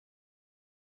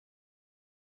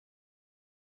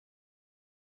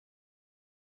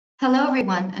Hello,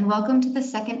 everyone, and welcome to the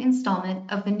second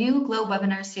installment of the new GLOBE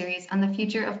webinar series on the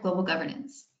future of global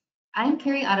governance. I am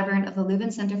Carrie Otterburn of the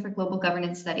Leuven Center for Global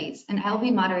Governance Studies, and I will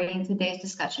be moderating today's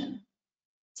discussion.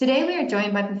 Today, we are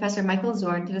joined by Professor Michael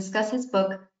Zürn to discuss his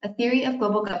book, A Theory of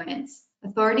Global Governance,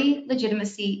 Authority,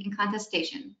 Legitimacy, and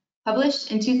Contestation,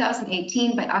 published in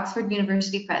 2018 by Oxford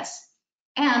University Press,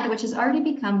 and which has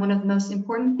already become one of the most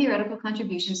important theoretical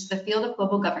contributions to the field of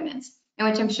global governance, and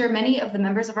which I'm sure many of the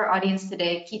members of our audience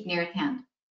today keep near at hand.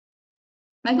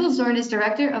 Michael Zürn is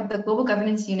director of the Global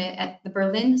Governance Unit at the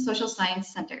Berlin Social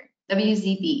Science Center,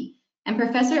 WZB, and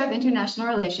professor of international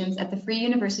relations at the Free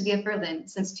University of Berlin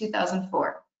since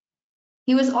 2004.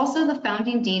 He was also the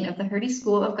founding dean of the Hertie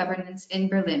School of Governance in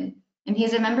Berlin, and he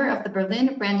is a member of the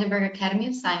Berlin Brandenburg Academy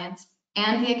of Science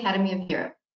and the Academy of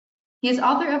Europe. He is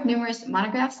author of numerous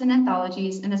monographs and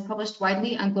anthologies and has published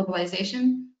widely on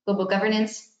globalization, global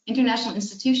governance, international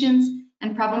institutions,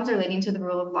 and problems relating to the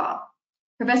rule of law.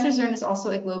 Professor Zürn is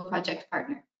also a GLOBE project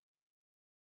partner.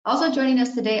 Also joining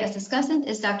us today as discussant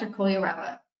is Dr. Kolja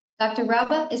Rauba. Dr.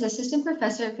 Rauba is assistant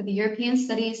professor for the European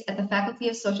Studies at the Faculty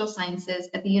of Social Sciences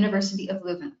at the University of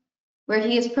Leuven, where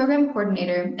he is program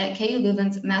coordinator at KU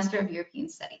Leuven's Master of European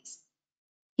Studies.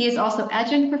 He is also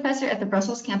adjunct professor at the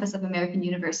Brussels campus of American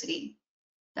University.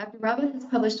 Dr. Rauba has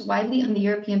published widely on the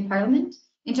European Parliament,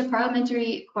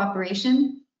 interparliamentary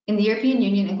cooperation, in the European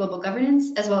Union and global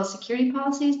governance, as well as security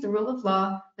policies, the rule of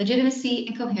law, legitimacy,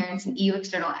 and coherence in EU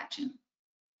external action.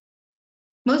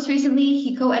 Most recently,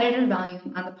 he co-edited a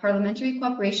volume on the parliamentary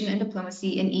cooperation and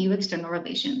diplomacy in EU external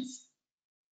relations.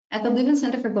 At the Leuven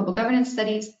Center for Global Governance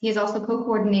Studies, he is also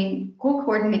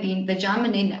co-coordinating the Jean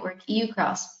Monnet Network EU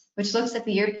Cross, which looks at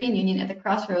the European Union at the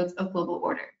crossroads of global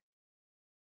order.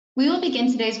 We will begin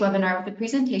today's webinar with a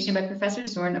presentation by Professor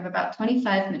Zürn of about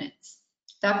 25 minutes.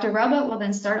 Dr. Rauba will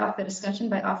then start off the discussion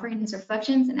by offering his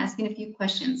reflections and asking a few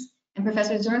questions, and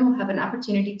Professor Zürn will have an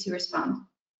opportunity to respond.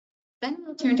 Then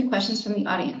we'll turn to questions from the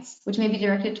audience, which may be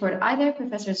directed toward either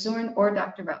Professor Zürn or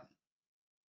Dr. Rauba.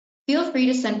 Feel free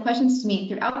to send questions to me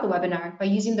throughout the webinar by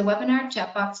using the webinar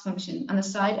chat box function on the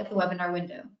side of the webinar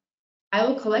window. I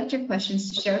will collect your questions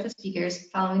to share with the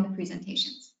speakers following the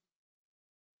presentations.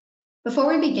 Before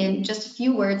we begin, just a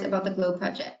few words about the GLOBE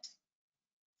project.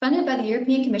 Funded by the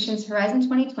European Commission's Horizon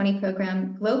 2020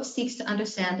 program, GLOBE seeks to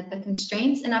understand the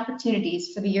constraints and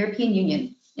opportunities for the European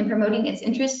Union in promoting its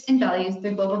interests and values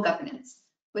through global governance,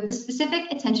 with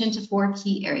specific attention to four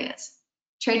key areas: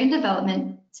 trade and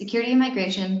development, security and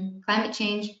migration, climate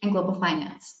change, and global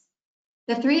finance.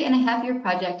 The 3.5-year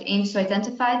project aims to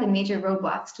identify the major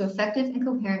roadblocks to effective and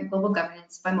coherent global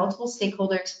governance by multiple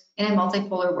stakeholders in a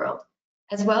multipolar world,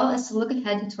 as well as to look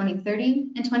ahead to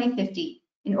 2030 and 2050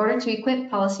 in order to equip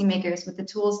policymakers with the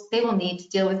tools they will need to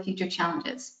deal with future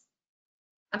challenges.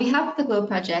 On behalf of the GLOBE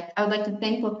project, I would like to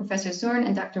thank both Professor Zürn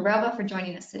and Dr. Rauba for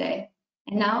joining us today.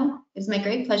 And now, it is my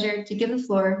great pleasure to give the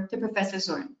floor to Professor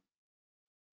Zürn.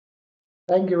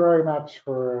 Thank you very much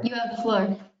for... You have the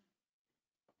floor.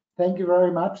 Thank you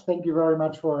very much. Thank you very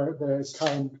much for the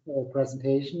kind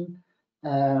presentation,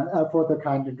 for the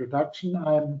kind introduction.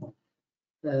 I'm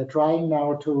trying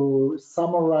now to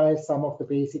summarize some of the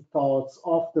basic thoughts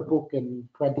of the book in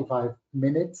 25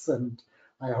 minutes, and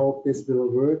I hope this will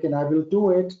work. And I will do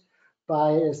it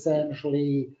by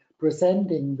essentially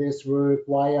presenting this work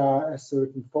via a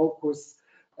certain focus,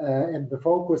 and the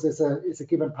focus is a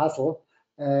given puzzle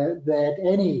that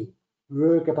any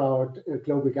work about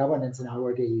global governance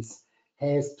nowadays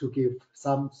has to give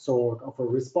some sort of a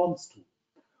response to.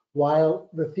 While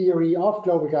the theory of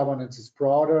global governance is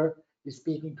broader, is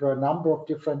speaking to a number of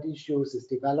different issues, is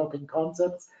developing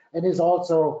concepts, and is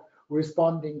also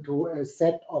responding to a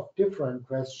set of different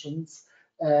questions.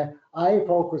 I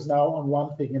focus now on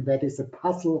one thing, and that is a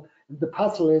puzzle. And the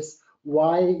puzzle is,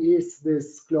 why is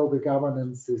this global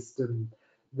governance system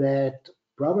that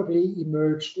probably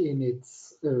emerged in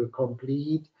its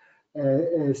complete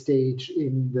stage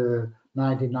in the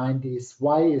 1990s,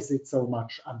 why is it so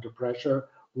much under pressure?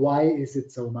 Why is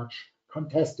it so much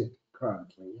contested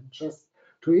currently? And just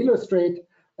to illustrate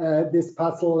this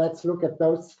puzzle, let's look at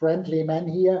those friendly men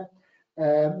here.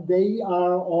 They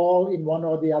are all in one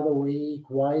or the other way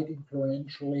quite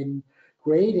influential in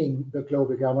creating the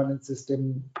global governance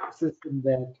system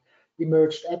that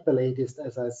emerged at the latest,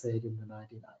 as I said, in the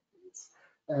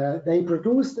 1990s. They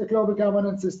produced a global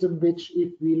governance system which,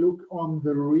 if we look on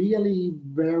the really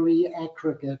very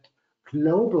aggregate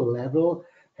global level,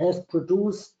 has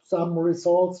produced some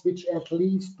results which at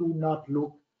least do not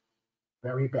look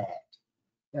very bad.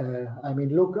 I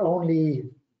mean, look only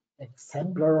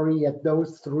exemplary at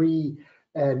those three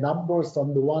numbers.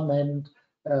 On the one hand,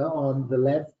 On the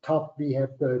left top, we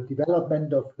have the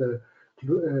development of the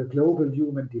Global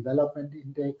Human Development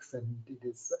Index, and it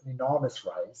is an enormous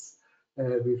rise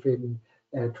within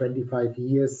 25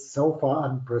 years, so far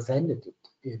unprecedented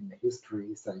in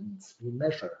history since we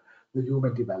measure the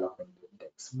Human Development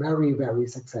Index. Very, very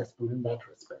successful in that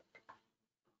respect.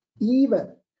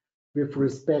 Even with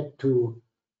respect to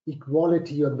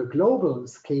equality on the global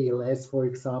scale, as for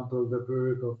example the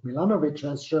work of Milanovic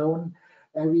has shown,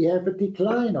 we have a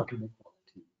decline of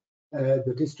inequality.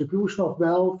 The distribution of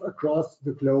wealth across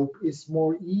the globe is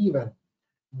more even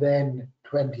than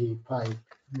 25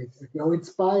 years ago, in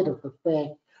spite of the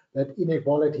fact that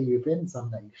inequality within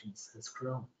some nations has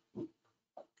grown.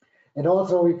 And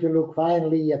also, if you look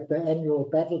finally at the annual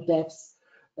battle deaths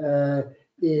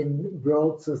in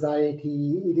world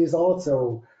society, it is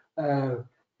also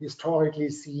historically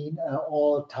seen an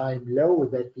all-time low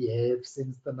that we have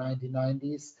since the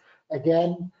 1990s.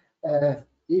 Again,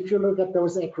 if you look at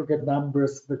those aggregate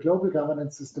numbers, the global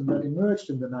governance system that emerged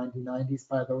in the 1990s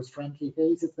by those friendly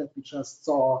faces that we just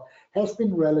saw has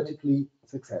been relatively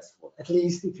successful, at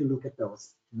least if you look at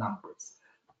those numbers.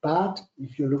 But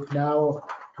if you look now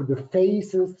to the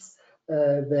faces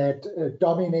that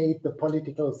dominate the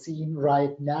political scene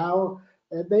right now,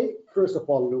 they first of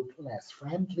all look less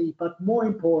friendly, but more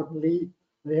importantly,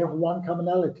 they have one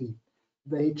commonality.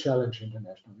 They challenge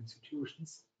international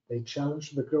institutions. They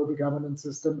challenge the global governance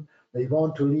system. They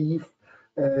want to leave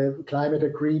climate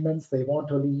agreements. They want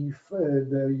to leave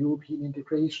the European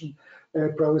integration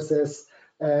process.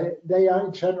 They are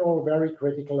in general very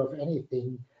critical of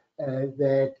anything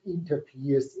that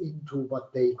interferes into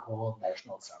what they call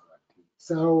national sovereignty.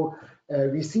 So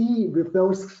we see with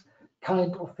those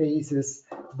kind of phases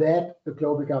that the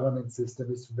global governance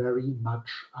system is very much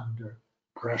under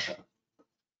pressure.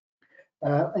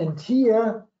 And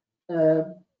here,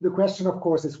 the question, of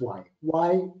course, is why?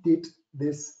 Why did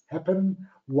this happen?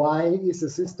 Why is a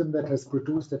system that has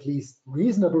produced at least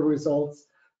reasonable results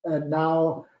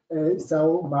now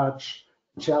so much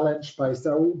challenged by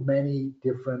so many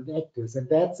different actors? And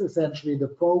that's essentially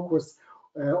the focus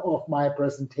of my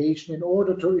presentation in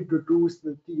order to introduce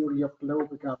the theory of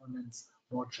global governance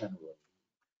more generally.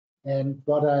 And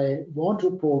what I want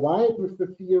to provide with the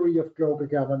theory of global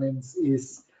governance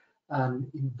is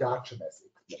an endogenous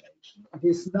explanation. It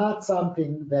is not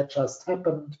something that just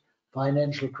happened,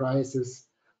 financial crisis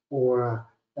or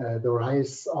the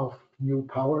rise of new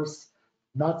powers,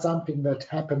 not something that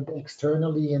happened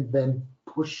externally and then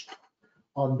pushed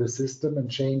on the system and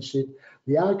changed it.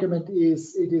 The argument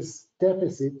is it is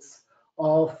deficits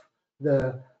of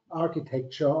the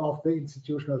architecture of the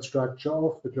institutional structure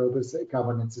of the global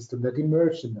governance system that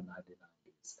emerged in the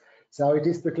 1990s. So it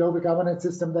is the global governance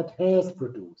system that has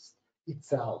produced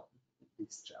itself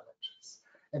these challenges.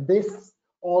 And this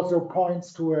also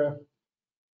points to a,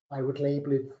 I would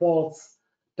label it, false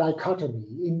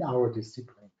dichotomy in our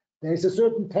discipline. There is a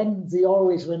certain tendency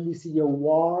always when we see a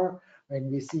war, when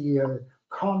we see a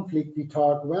conflict, we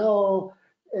talk, well,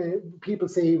 people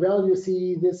say, well, you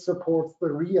see, this supports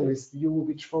the realist view,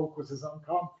 which focuses on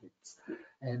conflicts.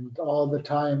 And all the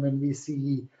time when we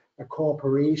see a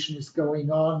cooperation is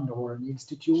going on or an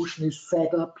institution is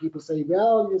set up, people say,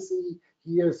 well, you see,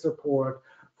 here's support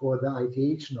for the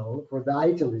ideational, for the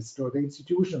idealist or the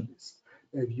institutionalist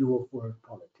view of world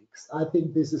politics. I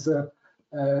think this is a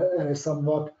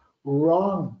somewhat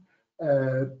wrong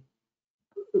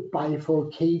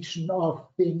bifurcation of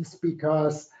things,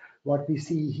 because what we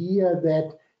see here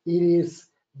that it is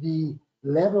the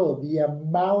level, the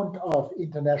amount of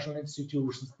international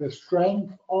institutions, the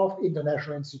strength of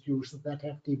international institutions that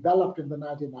have developed in the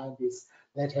 1990s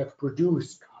that have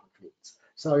produced conflicts.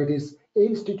 So it is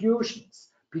institutions,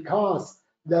 because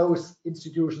those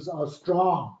institutions are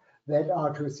strong, that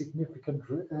are to a significant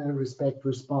respect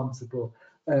responsible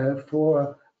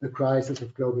for the crisis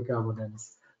of global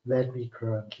governance that we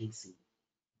currently see.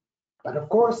 But of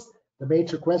course, the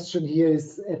major question here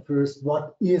is at first,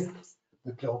 what is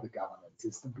the global governance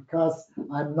system? Because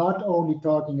I'm not only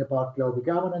talking about global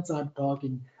governance, I'm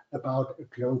talking about a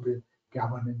global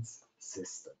governance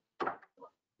system.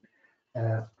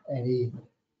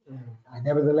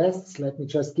 Nevertheless, let me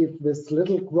just give this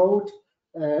little quote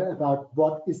about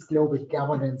what is global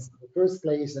governance in the first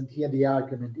place. And here the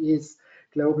argument is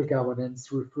global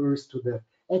governance refers to the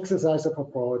exercise of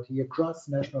authority across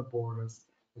national borders,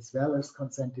 as well as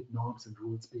consented norms and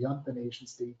rules beyond the nation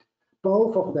state,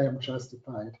 both of them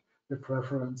justified with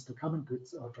reference to common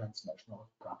goods or transnational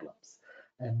problems.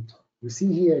 And you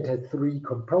see here it had three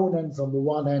components. On the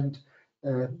one hand,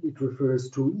 it refers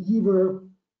to either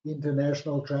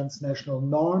international transnational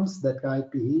norms that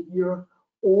guide behavior,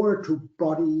 or to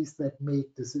bodies that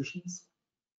make decisions,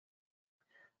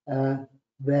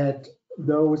 that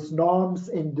those norms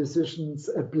and decisions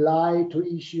apply to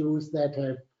issues that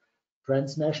have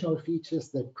transnational features,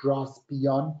 that cross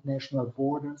beyond national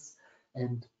borders,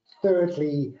 and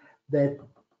thirdly, that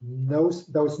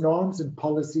those norms and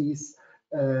policies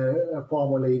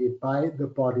formulated by the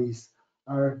bodies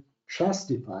are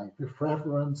justified with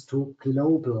reference to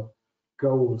global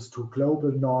goals, to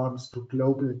global norms, to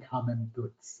global common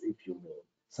goods, if you will.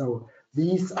 So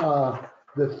these are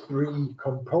the three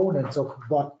components of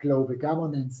what global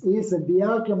governance is, and the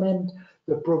argument,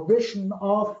 the provision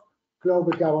of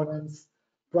global governance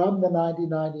from the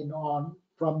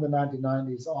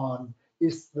 1990s on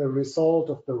is the result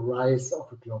of the rise of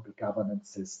a global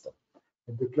governance system.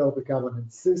 And the global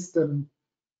governance system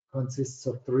consists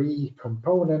of three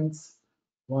components.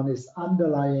 One is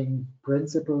underlying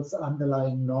principles,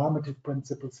 underlying normative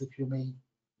principles, if you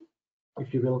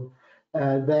will.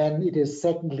 Then it is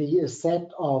secondly a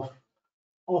set of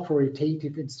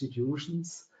authoritative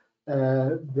institutions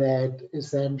that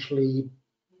essentially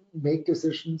make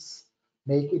decisions,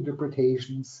 make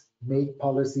interpretations, make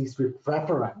policies with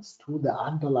reference to the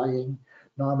underlying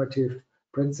normative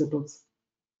principles.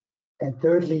 And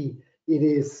thirdly, it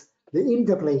is the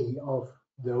interplay of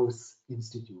those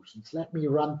institutions. Let me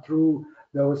run through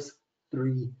those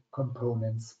three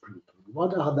components briefly.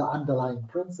 What are the underlying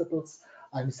principles?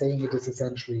 I'm saying it is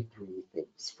essentially three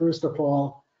things. First of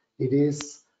all, it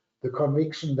is the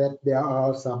conviction that there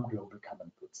are some global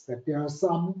common goods, that there are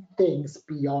some things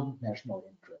beyond national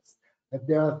interest, that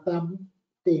there are some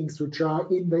things which are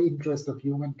in the interest of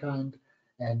humankind,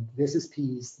 and this is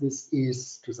peace, this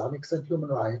is to some extent human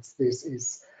rights, this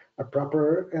is a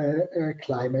proper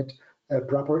climate, a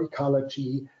proper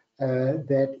ecology,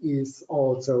 that is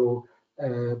also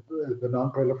the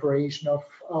non-proliferation of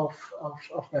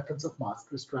weapons of mass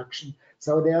destruction.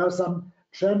 So there are some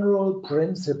general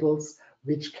principles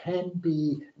which can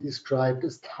be described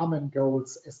as common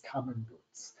goals, as common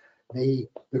goods. The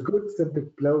goods and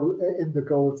the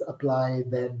goals apply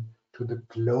then to the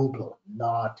global,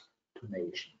 not to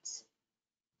nations.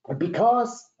 And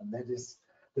because, and that is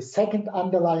the second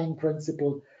underlying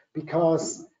principle,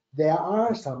 because there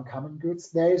are some common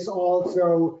goods, there is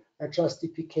also a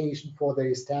justification for the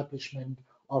establishment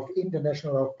of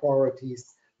international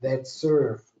authorities that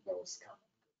serve those common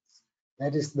goods.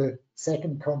 That is the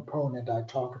second component. I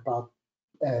talk about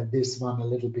this one a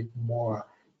little bit more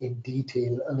in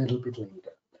detail a little bit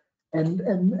later. And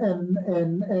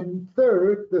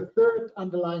third, the third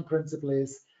underlying principle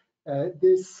is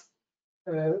this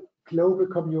global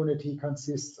community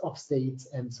consists of states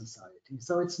and society.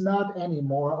 So it's not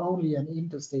anymore only an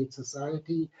interstate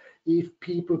society. If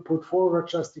people put forward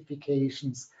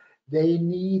justifications, they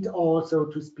need also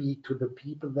to speak to the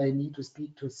people. They need to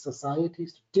speak to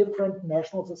societies, to different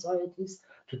national societies,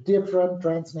 to different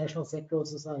transnational sectoral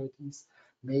societies,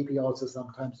 maybe also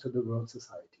sometimes to the world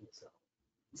society itself.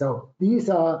 So these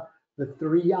are the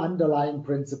three underlying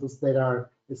principles that are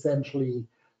essentially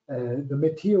the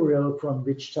material from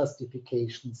which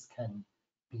justifications can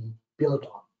be built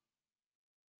on.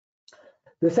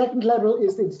 The second level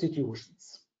is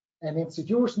institutions. And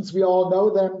institutions, we all know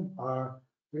them, are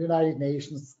the United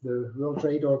Nations, the World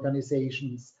Trade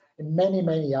Organizations, and many,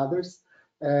 many others.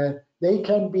 They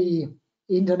can be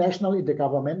international,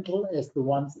 intergovernmental, as the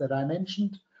ones that I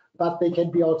mentioned, but they can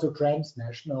be also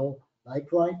transnational, like,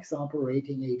 for example,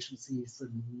 rating agencies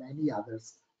and many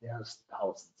others. There are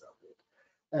thousands of it.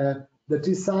 The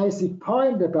decisive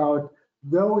point about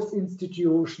those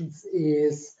institutions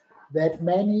is that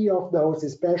many of those,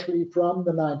 especially from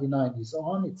the 1990s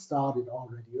on, it started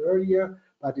already earlier,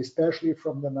 but especially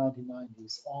from the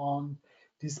 1990s on,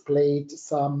 displayed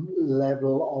some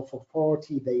level of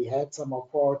authority. They had some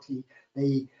authority.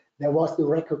 There was the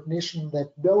recognition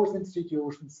that those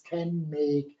institutions can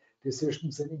make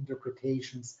decisions and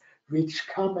interpretations which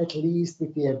come at least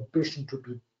with the ambition to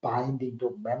be binding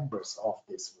to members of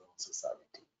this world society.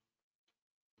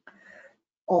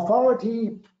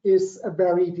 Authority is a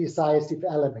very decisive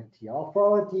element here.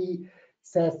 Authority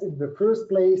says in the first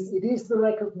place, it is the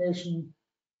recognition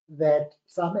that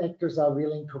some actors are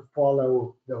willing to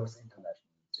follow those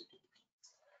international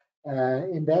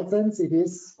institutions. In that sense, it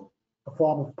is a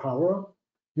form of power.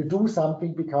 You do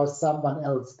something because someone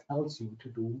else tells you to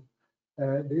do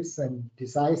this, and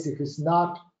decisive is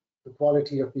not the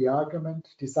quality of the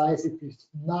argument. Decisive is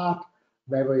not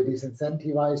whether it is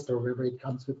incentivized or whether it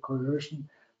comes with coercion.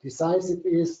 Decisive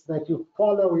is that you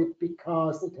follow it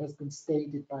because it has been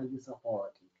stated by this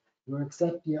authority. You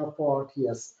accept the authority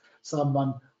as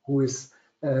someone who is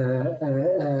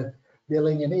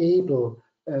willing and able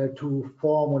to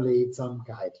formulate some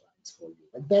guidelines for you.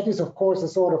 And that is, of course, a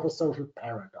sort of a social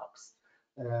paradox.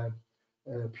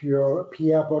 Pierre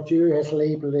Bourdieu has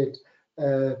labeled it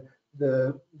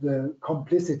the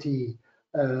complicity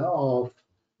of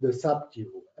the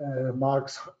subdue.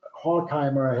 Marx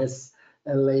Horkheimer has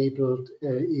labeled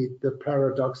it the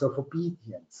paradox of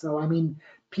obedience. So, I mean,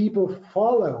 people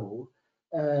follow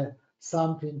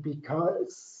something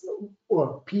because,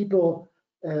 or people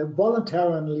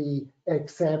voluntarily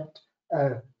accept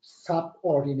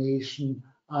subordination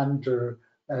under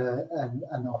an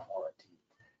authority.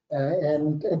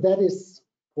 And that is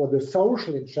for the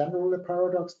social in general a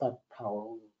paradox, but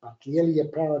clearly a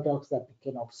paradox that we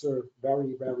can observe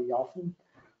very, very often.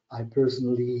 I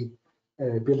personally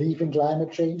believe in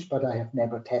climate change, but I have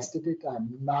never tested it. I'm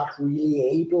not really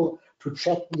able to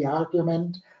check the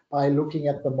argument by looking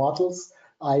at the models.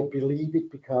 I believe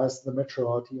it because the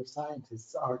majority of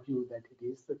scientists argue that it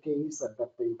is the case and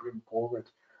that they bring forward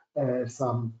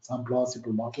some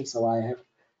plausible models. So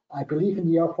I believe in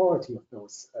the authority of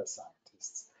those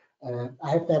scientists. I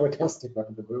have never tested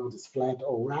whether the world is flat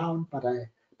or round, but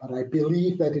I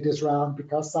believe that it is round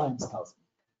because science tells me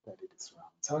that it is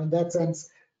round. So in that sense,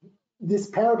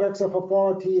 this paradox of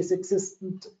authority is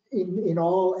existent in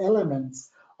all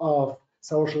elements of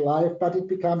social life, but it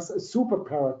becomes a super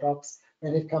paradox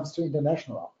when it comes to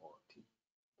international authority,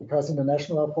 because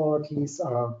international authorities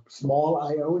are small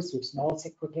IOs with small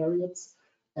secretariats,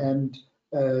 and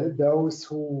those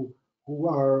who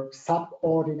are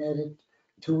subordinated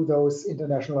to those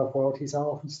international authorities are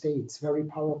often states, very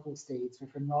powerful states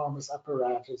with enormous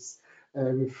apparatus,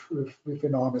 with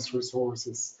enormous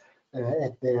resources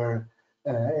at their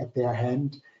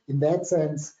hand. In that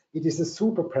sense, it is a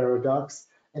super paradox,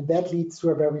 and that leads to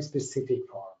a very specific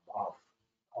form of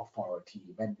authority.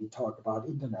 When we talk about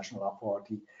international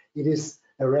authority, it is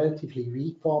a relatively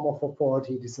weak form of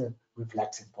authority. It is a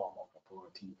reflexive form of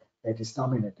authority that is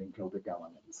dominant in global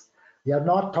governance. We are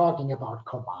not talking about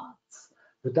commands.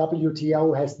 The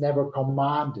WTO has never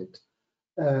commanded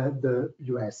the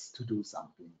US to do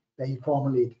something. They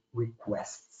formulate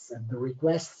requests, and the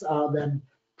requests are then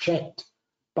checked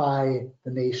by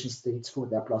the nation states for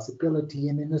their plausibility.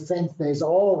 And in a sense, there's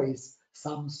always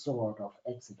some sort of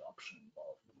exit option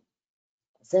involved.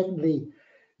 Secondly,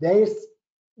 there is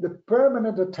the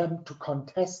permanent attempt to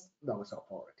contest those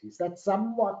authorities. That's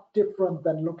somewhat different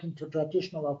than looking to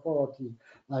traditional authority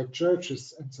like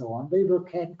churches and so on. They were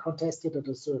contested at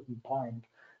a certain point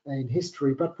in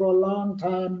history, but for a long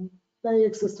time, they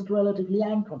existed relatively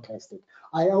uncontested.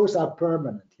 IOs are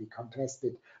permanently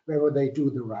contested whether they do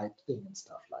the right thing and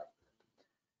stuff like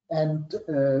that.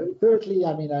 And thirdly,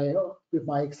 I mean, with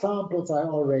my examples, I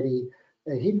already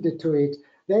hinted to it.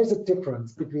 There's a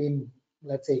difference between,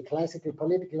 let's say, classical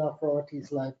political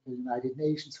authorities like the United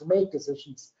Nations who make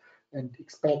decisions and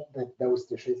expect that those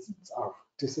decisions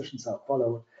are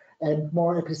followed, and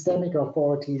more epistemic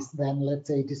authorities than, let's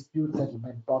say, dispute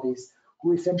settlement bodies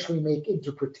who essentially make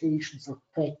interpretations of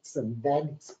facts and then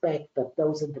expect that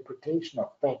those interpretation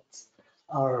of facts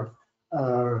are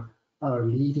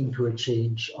leading to a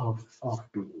change of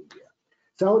behavior.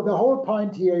 So the whole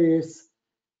point here is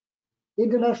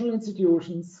international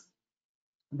institutions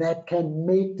that can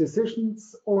make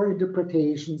decisions or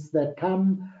interpretations that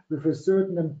come with a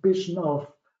certain ambition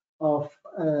of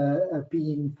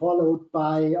being followed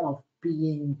by, of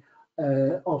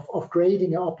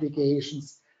creating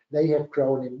obligations. They have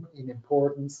grown in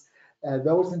importance.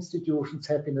 Those institutions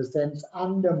have, in a sense,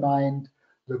 undermined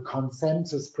the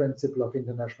consensus principle of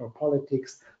international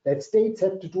politics, that states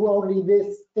have to do only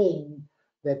this thing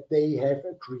that they have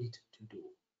agreed to do.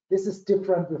 This is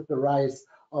different with the rise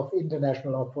of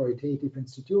international authoritative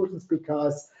institutions,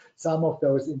 because some of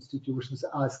those institutions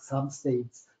ask some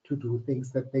states to do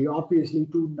things that they obviously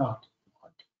do not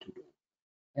want to do.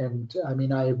 And I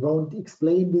mean, I won't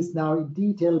explain this now in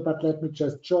detail, but let me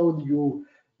just show you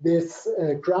this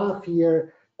graph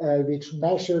here, which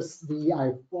measures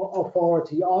the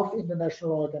authority of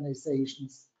international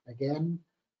organizations. Again,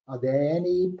 are there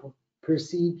any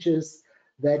procedures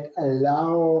that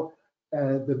allow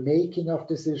the making of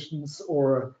decisions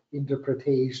or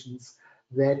interpretations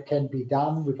that can be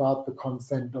done without the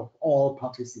consent of all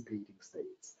participating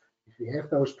states? If we have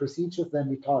those procedures, then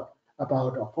we talk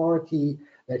about authority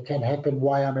that can happen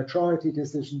via majority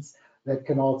decisions, that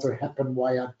can also happen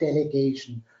via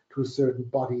delegation to certain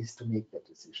bodies to make that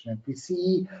decision. And we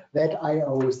see that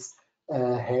IOs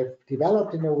have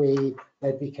developed in a way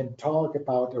that we can talk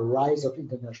about a rise of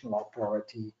international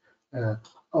authority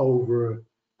over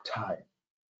time.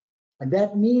 And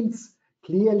that means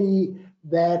clearly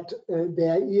that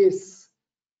there is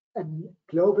a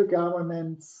global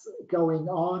governance going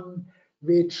on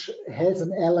which has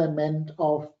an element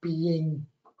of being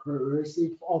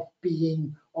coercive, of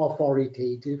being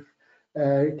authoritative.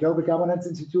 Global governance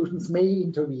institutions may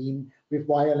intervene with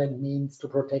violent means to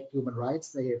protect human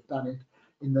rights. They have done it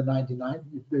in the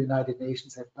 1990s. The United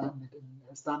Nations has done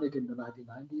it in the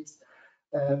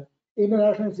 1990s.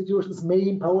 International institutions may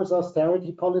impose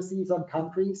austerity policies on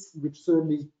countries,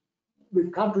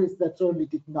 with countries that certainly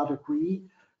did not agree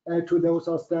to those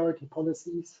austerity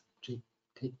policies.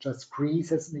 Take just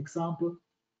Greece as an example.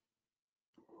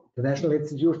 The national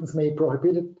institutions may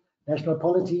prohibit national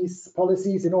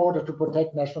policies in order to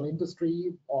protect national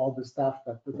industry, all the stuff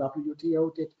that the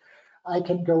WTO did. I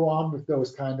can go on with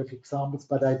those kind of examples,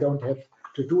 but I don't have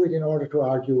to do it in order to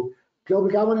argue global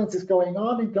governance is going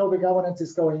on, and global governance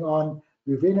is going on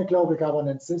within a global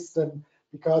governance system,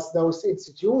 because those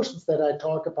institutions that I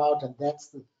talk about, and that's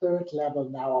the third level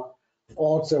now,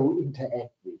 also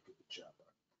interact with each other.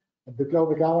 And the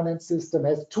global governance system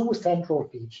has two central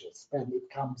features when it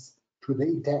comes to the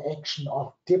interaction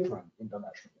of different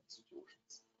international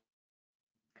institutions.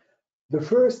 The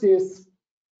first is,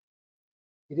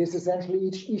 it is essentially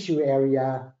each issue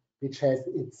area which has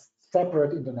its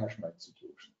separate international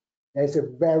institution. There's a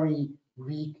very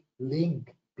weak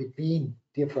link between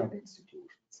different institutions.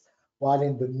 While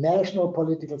in the national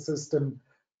political system,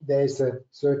 there's a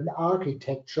certain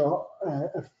architecture,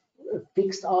 a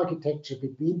fixed architecture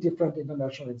between different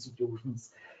international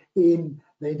institutions. In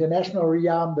the international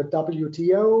realm, the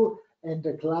WTO and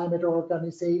the Climate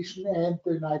Organization and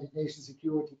the United Nations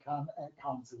Security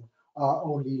Council are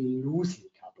only loosely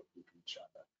coupled with each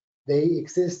other. They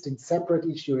exist in separate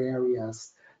issue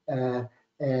areas, and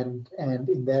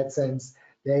in that sense,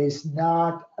 there is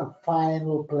not a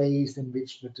final place in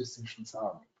which the decisions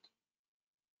are made.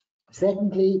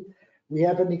 Secondly, we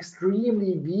have an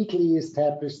extremely weakly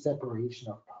established separation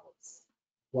of powers.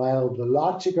 While the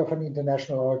logic of an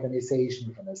international organization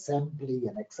with an assembly,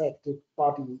 an executive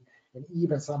body, and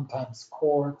even sometimes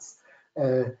courts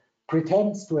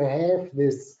pretends to have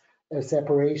this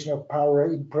separation of power,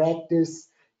 in practice,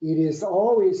 it is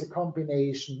always a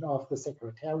combination of the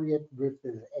secretariat with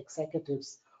the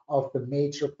executives of the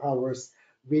major powers,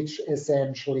 which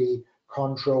essentially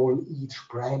control each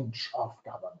branch of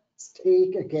governance.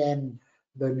 Take again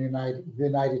the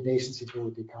United Nations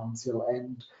Security Council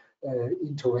and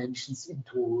interventions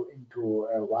into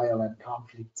violent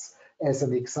conflicts as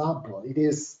an example. It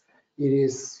is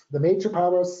the major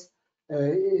powers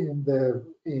in the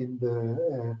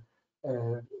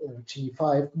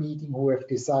G5 meeting who have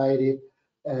decided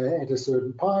at a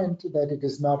certain point that it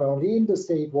is not only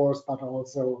interstate wars, but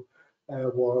also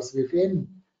wars within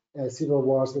civil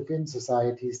wars within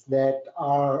societies that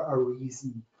are a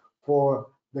reason for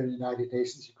the United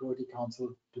Nations Security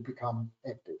Council to become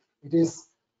active. It is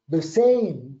the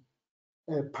same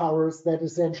powers that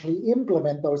essentially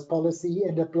implement those policy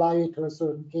and apply it to a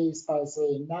certain case by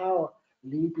saying, now,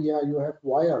 Libya, you have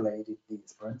violated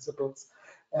these principles.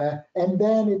 And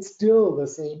then it's still the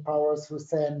same powers who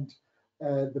send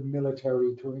the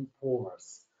military to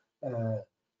enforce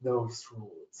those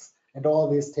rules. And all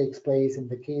this takes place in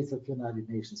the case of the United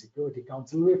Nations Security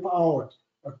Council without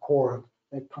a court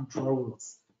that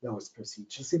controls those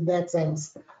procedures. In that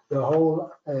sense, the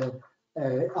whole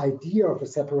idea of a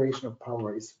separation of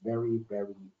power is very,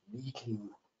 very weakly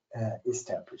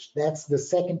established. That's the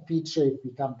second feature. If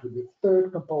we come to the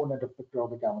third component of the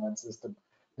global governance system,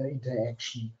 the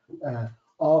interaction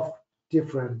of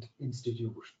different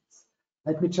institutions.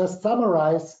 Let me just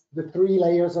summarize the three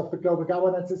layers of the global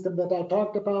governance system that I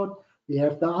talked about. We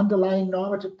have the underlying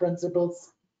normative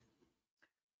principles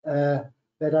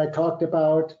that I talked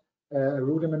about, a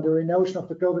rudimentary notion of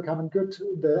the global common good,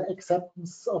 the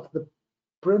acceptance of the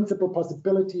principal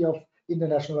possibility of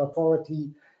international authority,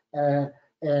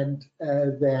 and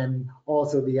then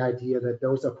also the idea that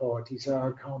those authorities are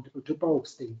accountable to both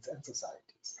states and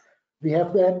societies. We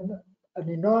have then an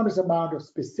enormous amount of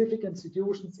specific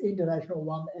institutions, international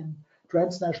one and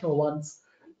transnational ones.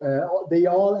 They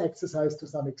all exercise to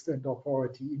some extent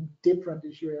authority in different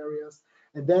issue areas.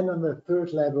 And then on the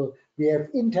third level, we have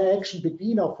interaction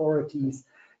between authorities,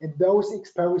 and those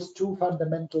expose two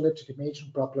fundamental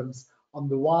legitimation problems. On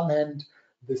the one hand,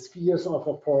 the spheres of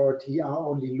authority are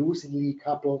only loosely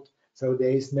coupled, so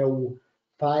there is no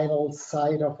final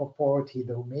side of authority,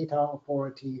 no meta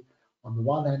authority on the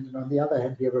one hand, and on the other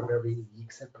hand, we have a very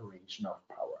weak separation of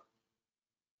power.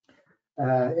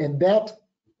 And that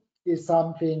is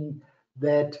something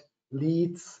that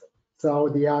leads, so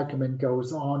the argument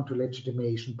goes on, to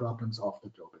legitimation problems of the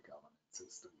global governance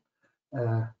system.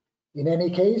 In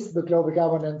any case, the global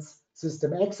governance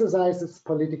system exercises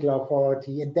political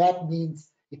authority, and that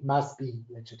means it must be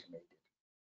legitimated.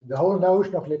 The whole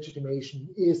notion of legitimation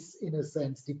is, in a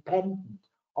sense, dependent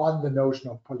on the notion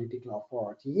of political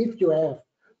authority. If you have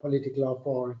political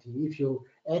authority, if you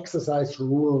exercise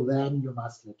rule, then you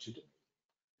must legitimate.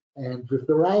 And with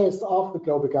the rise of the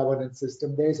global governance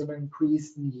system, there's an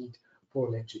increased need for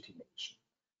legitimation.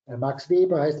 Max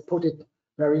Weber has put it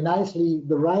very nicely: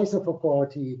 the rise of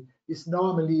authority is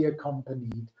normally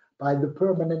accompanied by the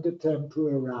permanent attempt to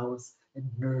arouse and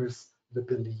nurse the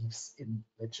beliefs in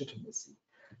legitimacy.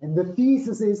 And the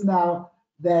thesis is now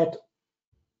that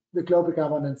the global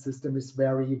governance system is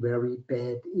very, very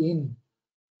bad in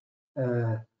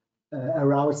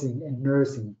arousing and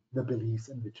nursing the beliefs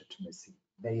in legitimacy.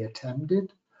 They attempt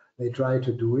it, they try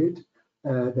to do it,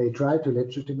 they try to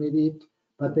legitimate it,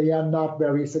 but they are not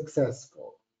very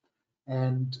successful.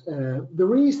 And the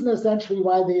reason essentially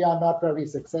why they are not very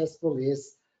successful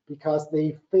is because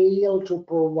they fail to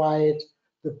provide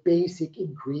the basic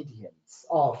ingredients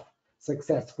of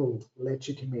successful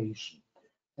legitimation.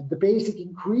 And the basic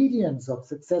ingredients of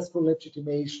successful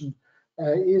legitimation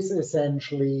is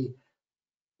essentially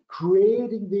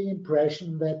creating the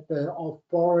impression that the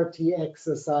authority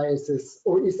exercises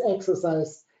or is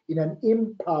exercised in an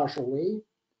impartial way,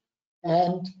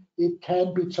 and it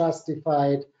can be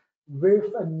justified with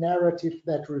a narrative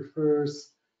that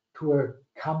refers to a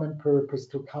common purpose,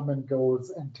 to common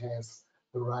goals, and has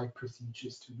the right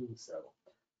procedures to do so.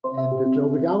 And the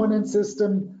global governance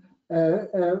system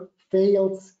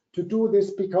fails to do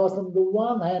this because, on the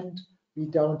one hand, we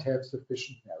don't have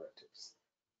sufficient narratives.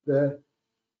 The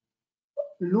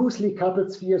loosely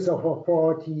coupled spheres of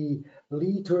authority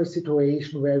lead to a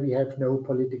situation where we have no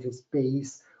political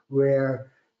space,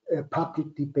 where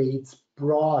public debates,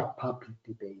 broad public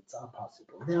debates, are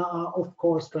possible. There are, of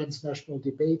course, transnational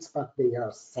debates, but they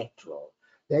are sectoral.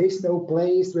 There is no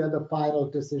place where the final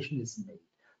decision is made.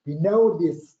 We know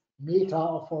this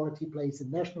meta-authority plays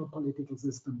in national political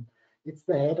system. It's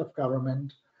the head of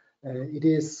government. It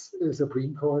is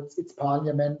Supreme Courts, it's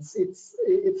parliaments, it's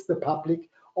the public.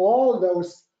 All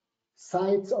those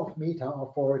sides of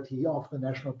meta-authority of the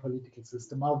national political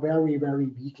system are very, very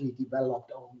weakly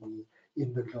developed only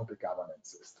in the global governance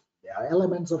system. There are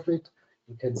elements of it.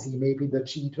 You can see maybe the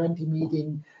G20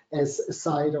 meeting as a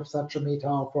side of such a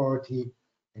meta-authority.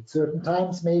 At certain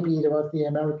times, maybe it was the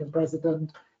American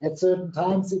president. At certain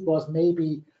times, it was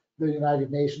maybe the United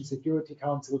Nations Security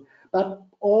Council, but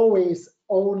always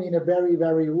only in a very,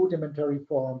 very rudimentary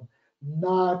form,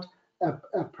 not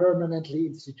a permanently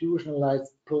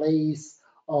institutionalized place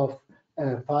of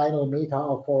final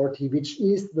meta-authority, which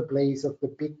is the place of the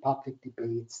big public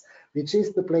debates, which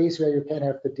is the place where you can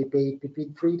have the debate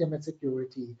between freedom and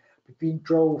security, between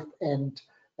growth and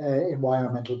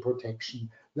environmental protection.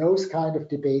 Those kind of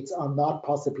debates are not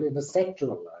possible in a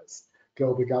sectoralized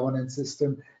global governance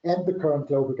system, and the current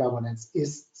global governance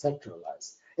is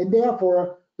sectoralized. And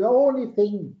therefore, the only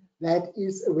thing that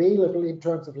is available in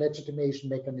terms of legitimation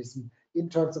mechanism, in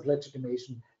terms of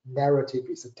legitimation narrative,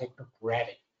 is a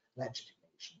technocratic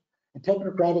legitimation. And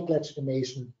technocratic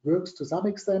legitimation works to some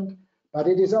extent, but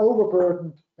it is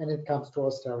overburdened when it comes to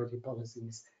austerity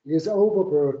policies. It is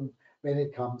overburdened when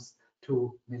it comes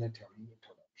to military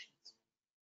interventions.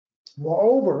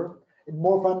 Moreover, and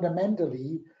more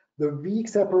fundamentally, the weak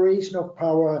separation of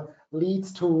power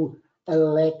leads to a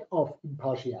lack of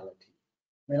impartiality.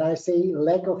 When I say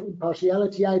lack of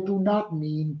impartiality, I do not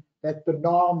mean that the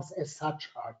norms as such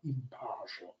are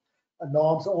impartial.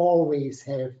 Norms always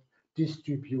have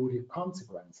distributive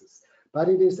consequences, but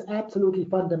it is absolutely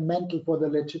fundamental for the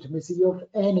legitimacy of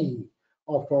any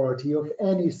authority, of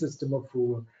any system of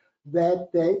rule, that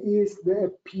there is the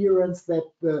appearance that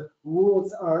the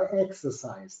rules are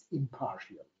exercised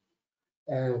impartially.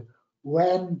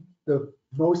 When the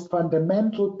most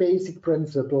fundamental basic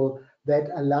principle that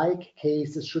alike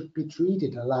cases should be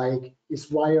treated alike is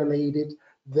violated,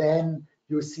 then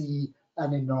you see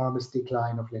an enormous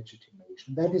decline of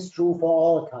legitimation. That is true for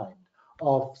all kinds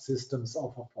of systems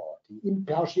of authority.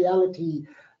 Impartiality,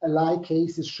 alike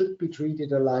cases should be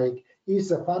treated alike,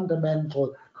 is a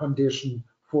fundamental condition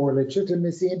for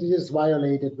legitimacy, and it is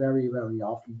violated very, very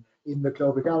often in the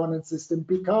global governance system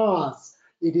because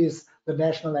it is the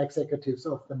national executives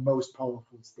of the most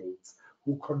powerful states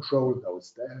who control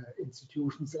those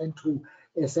institutions and who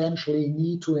essentially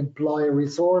need to employ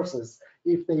resources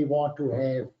if they want to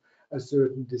have a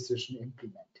certain decision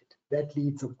implemented. That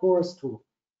leads, of course, to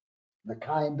the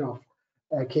kind of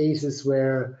cases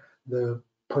where the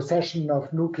possession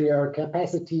of nuclear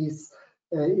capacities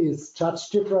is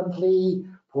judged differently.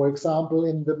 For example,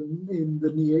 in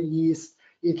the Near East,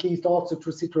 it leads also to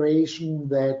a situation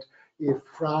that if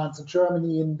France and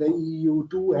Germany in the EU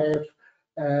do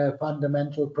have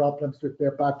fundamental problems with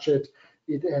their budget,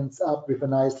 it ends up with a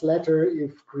nice letter.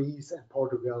 If Greece and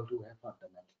Portugal do have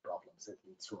fundamental problems, it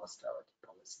leads to austerity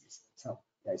policies. So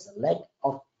there's a lack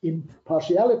of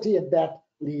impartiality, and that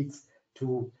leads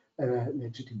to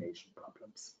legitimation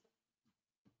problems.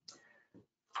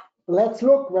 Let's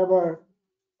look whether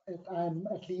I'm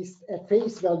at least at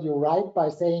face value right by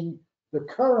saying the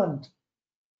current,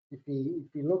 if we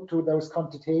look to those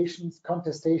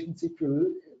contestations, if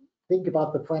you think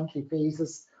about the friendly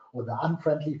phases or the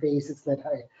unfriendly phases that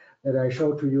I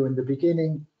showed to you in the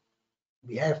beginning,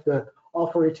 we have the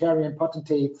authoritarian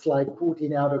potentates like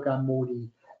Putin, Erdogan, Modi,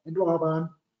 and Orban.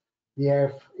 We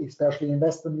have, especially in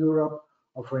Western Europe,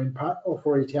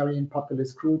 authoritarian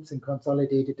populist groups and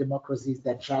consolidated democracies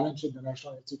that challenge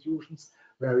international institutions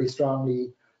very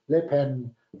strongly. Le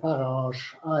Pen,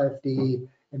 Farage, AfD,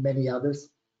 and many others.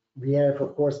 We have,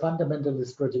 of course,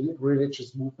 fundamentalist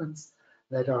religious movements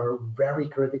that are very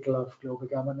critical of global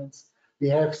governance. We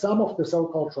have some of the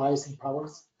so-called rising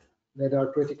powers that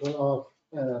are critical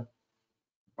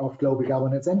of global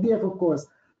governance. And we have, of course,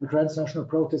 the transnational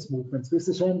protest movements, which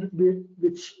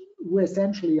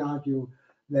essentially argue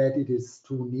that it is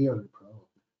too neoliberal,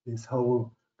 this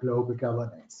whole global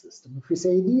governance system. If we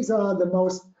say these are the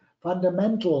most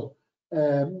fundamental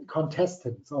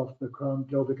contestants of the current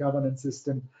global governance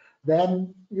system,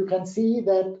 then you can see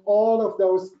that all of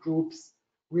those groups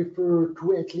refer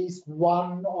to at least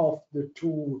one of the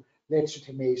two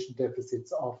legitimation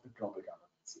deficits of the global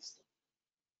governance system.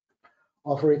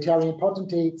 Authoritarian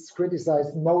potentates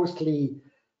criticize mostly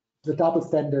the double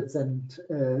standards and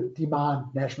demand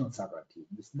national sovereignty.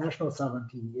 This national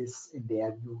sovereignty is, in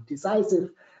their view,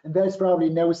 decisive, and there's probably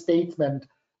no statesman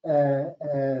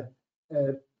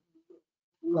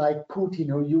like Putin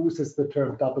who uses the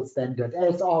term double standard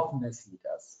as often as he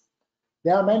does.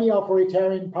 There are many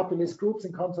authoritarian populist groups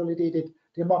in consolidated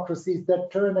democracies that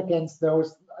turn against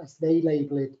those, as they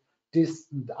label it,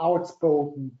 distant,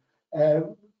 outspoken,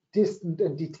 distant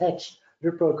and detached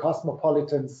liberal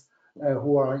cosmopolitans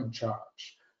who are in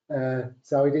charge.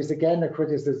 So it is again a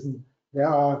criticism. There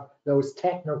are those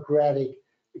technocratic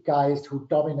guys who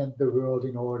dominate the world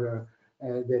in order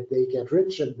that they get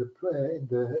rich, and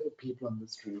the people on the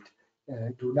street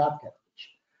do not get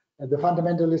rich. The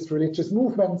fundamentalist religious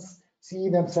movements see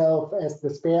themselves as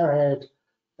the spearhead,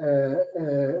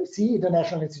 see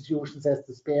international institutions as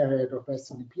the spearhead of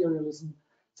Western imperialism.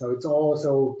 So it's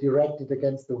also directed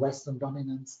against the Western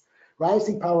dominance.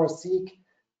 Rising powers seek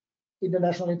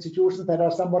international institutions that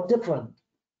are somewhat different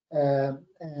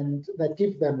and that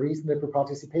give them reasonable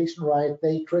participation right.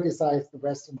 They criticize the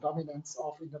Western dominance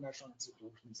of international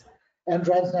institutions. And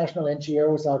transnational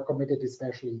NGOs are committed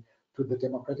especially to the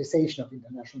democratization of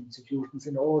international institutions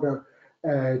in order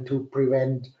to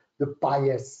prevent the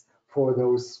bias for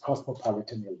those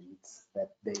cosmopolitan elites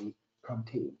that they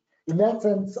contain. In that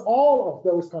sense, all of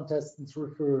those contestants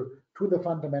refer to the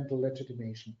fundamental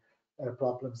legitimation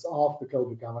problems of the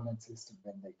global governance system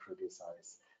when they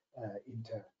criticize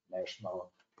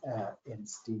international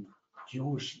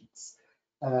institutions.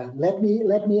 Let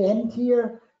me end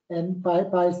here, and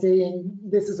by saying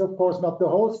this is of course not the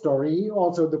whole story.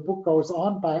 Also, the book goes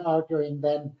on by arguing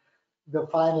then the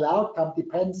final outcome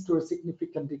depends to a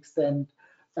significant extent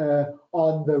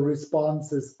on the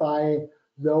responses by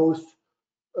those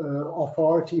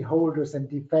authority holders and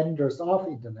defenders of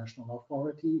international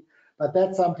authority. But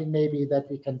that's something maybe that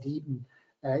we can deepen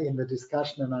in the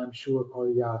discussion, and I'm sure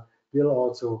Kolja will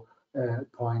also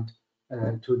point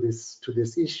to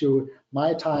this issue.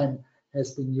 My time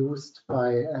has been used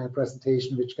by a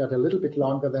presentation which got a little bit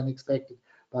longer than expected,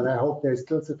 but I hope there's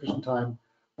still sufficient time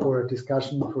for a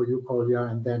discussion for you, Kolja,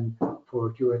 and then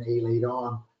for Q&A later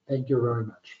on. Thank you very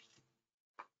much.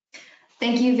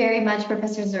 Thank you very much,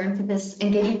 Professor Zürn, for this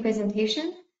engaging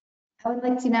presentation. I would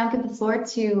like to now give the floor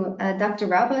to Dr.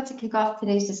 Raube to kick off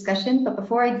today's discussion. But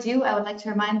before I do, I would like to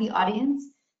remind the audience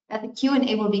that the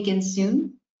Q&A will begin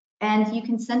soon. And you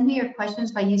can send me your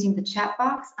questions by using the chat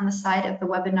box on the side of the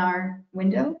webinar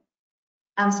window.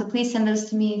 So please send those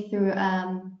to me through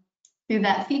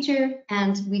that feature,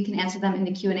 and we can answer them in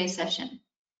the Q&A session.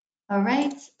 All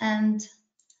right, and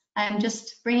I'm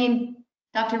just bringing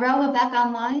Dr. Raube back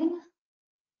online.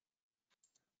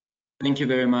 Thank you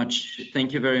very much.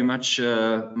 Thank you very much,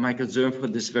 Michael Zürn, for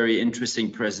this very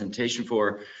interesting presentation,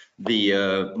 for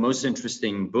the most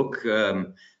interesting book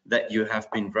that you have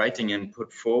been writing and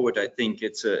put forward. I think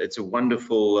it's a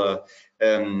wonderful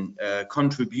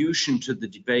contribution to the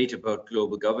debate about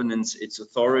global governance, its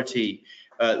authority,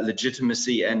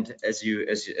 legitimacy, and as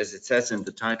it says in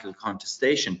the title,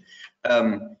 contestation.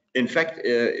 in fact,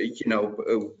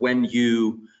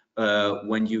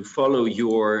 when you follow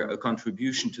your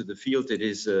contribution to the field, it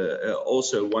is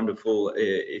also wonderful,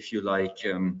 if you like,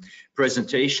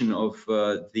 presentation of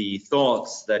the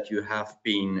thoughts that you have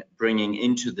been bringing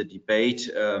into the debate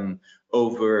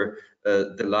over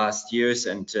the last years.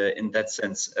 And in that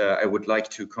sense, I would like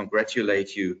to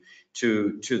congratulate you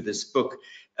to this book.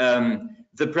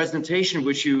 The presentation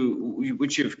which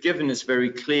you've given is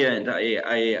very clear, and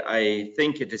I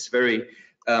think it is very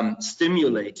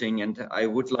stimulating, and I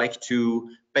would like to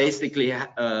basically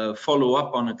follow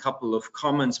up on a couple of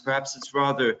comments. Perhaps it's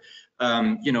rather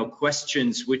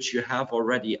questions which you have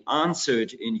already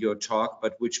answered in your talk,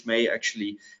 but which may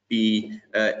actually be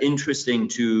interesting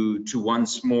to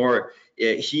once more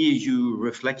hear you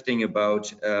reflecting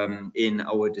about in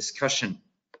our discussion.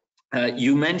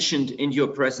 You mentioned in your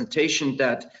presentation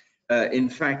that in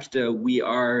fact we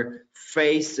are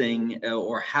facing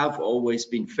or have always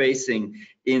been facing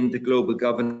in the global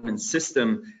governance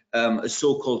system a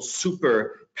so-called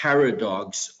super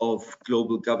paradox of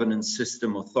global governance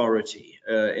system authority,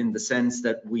 in the sense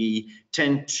that we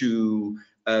tend to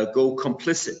go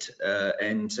complicit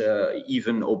and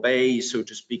even obey, so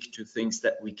to speak, to things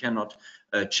that we cannot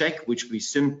check, which we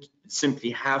simply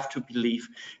have to believe,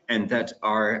 and that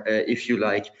are, if you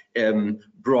like,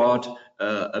 brought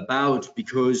about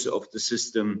because of the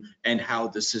system and how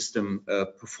the system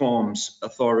performs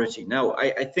authority. Now,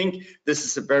 I think this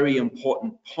is a very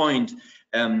important point.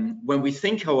 When we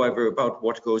think, however, about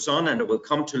what goes on, and I will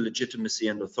come to legitimacy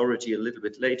and authority a little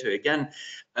bit later again,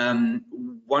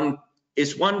 one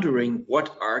is wondering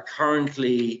what are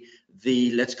currently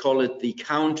the, let's call it, the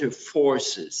counter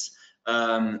forces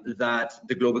that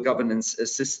the global governance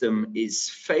system is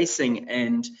facing,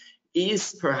 and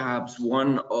is perhaps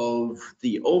one of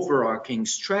the overarching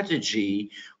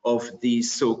strategy of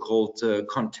these so-called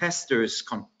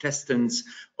contestants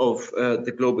of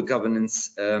the global governance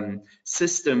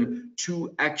system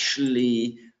to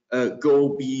actually go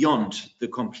beyond the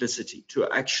complicity, to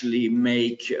actually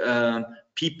make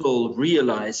people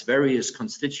realize, various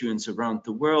constituents around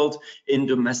the world, in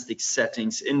domestic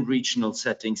settings, in regional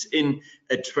settings, in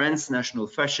a transnational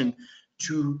fashion,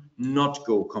 to not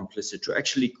go complicit, to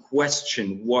actually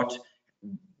question what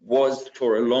was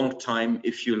for a long time,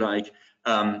 if you like,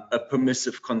 a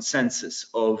permissive consensus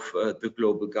of the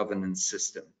global governance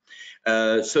system.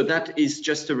 So that is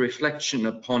just a reflection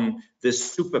upon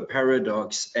this super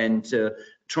paradox and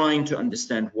trying to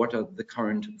understand what are the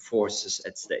current forces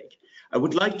at stake. I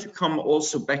would like to come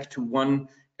also back to one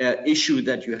issue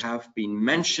that you have been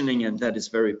mentioning, and that is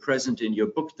very present in your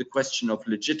book, the question of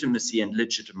legitimacy and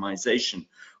legitimization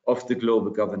of the global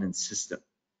governance system.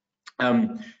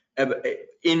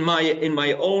 In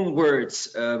my own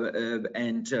words,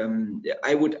 and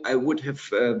I would have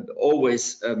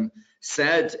always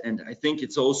said, and I think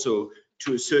it's also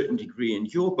to a certain degree in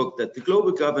your book, that the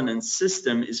global governance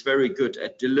system is very good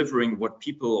at delivering what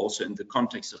people also in the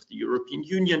context of the European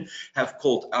Union have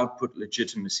called output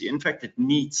legitimacy. In fact, it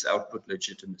needs output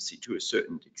legitimacy to a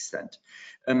certain extent.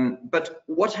 But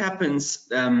what happens,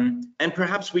 and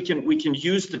perhaps we can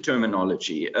use the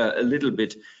terminology a little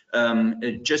bit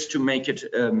just to make it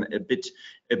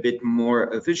a bit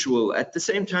more visual. At the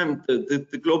same time,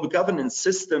 the global governance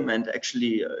system and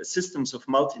actually systems of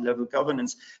multi-level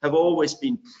governance have always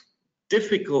been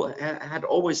difficult, had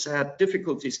always had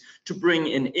difficulties to bring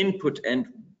in input and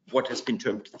what has been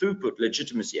termed throughput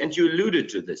legitimacy. And you alluded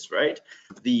to this, right?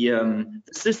 The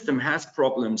system has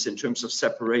problems in terms of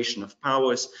separation of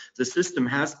powers. The system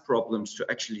has problems to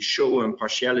actually show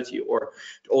impartiality, or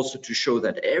also to show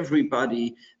that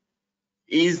everybody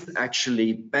is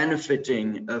actually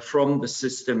benefiting from the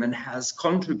system and has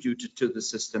contributed to the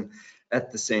system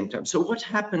at the same time. So what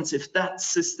happens if that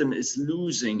system is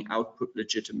losing output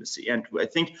legitimacy? And I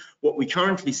think what we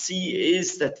currently see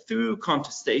is that through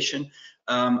contestation,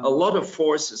 a lot of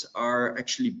forces are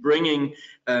actually bringing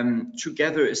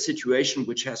together a situation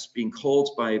which has been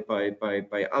called by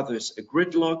others a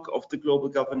gridlock of the global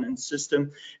governance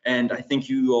system. And I think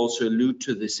you also allude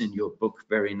to this in your book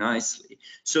very nicely.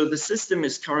 So the system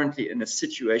is currently in a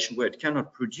situation where it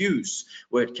cannot produce,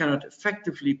 where it cannot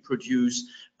effectively produce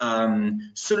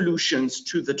solutions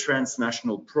to the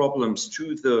transnational problems,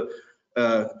 to the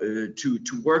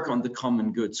to work on the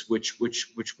common goods, which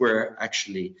were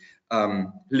actually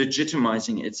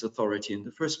legitimizing its authority in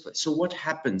the first place. So what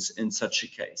happens in such a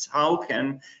case? How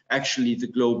can actually the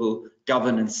global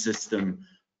governance system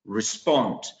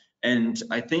respond? And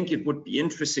I think it would be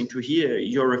interesting to hear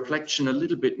your reflection a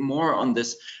little bit more on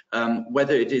this,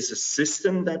 whether it is a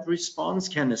system that responds.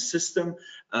 Can a system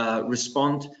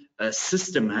respond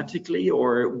systematically,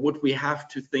 or would we have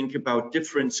to think about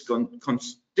different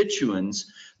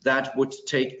constituents that would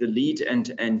take the lead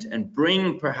and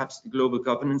bring perhaps the global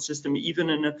governance system even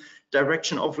in a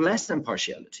direction of less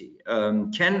impartiality?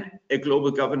 Can a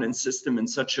global governance system in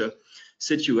such a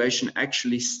situation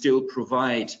actually still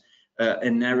provide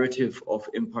a narrative of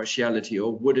impartiality,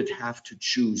 or would it have to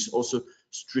choose, also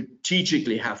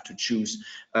strategically have to choose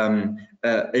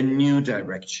a new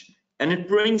direction? And it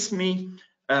brings me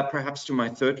perhaps to my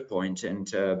third point,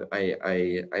 and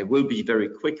I will be very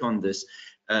quick on this.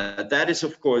 That is,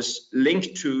 of course,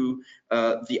 linked to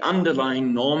the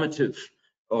underlying normative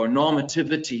or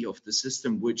normativity of the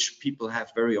system, which people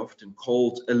have very often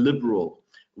called a liberal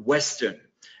Western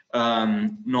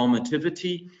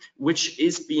normativity, which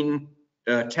is being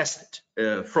tested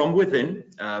from within,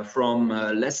 from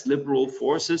less liberal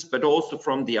forces, but also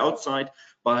from the outside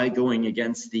by going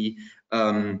against the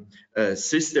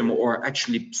system, or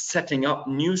actually setting up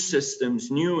new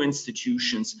systems, new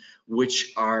institutions,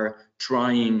 which are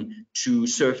trying to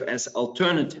serve as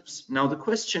alternatives. Now, the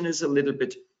question is a little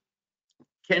bit,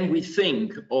 can we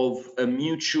think of a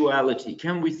mutuality?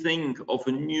 Can we think of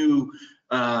a new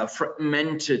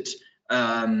fragmented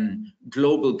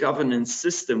global governance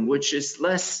system, which is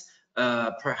less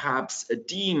perhaps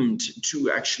deemed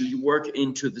to actually work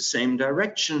into the same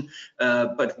direction,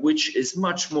 but which is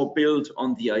much more built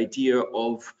on the idea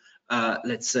of,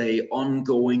 let's say,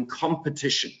 ongoing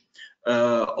competition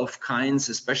of kinds,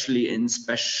 especially in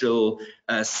special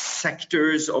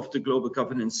sectors of the global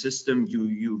governance system.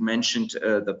 You mentioned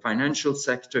the financial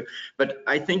sector, but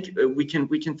I think we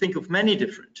can think of many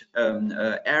different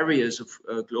areas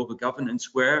of global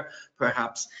governance where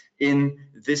perhaps in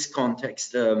this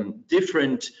context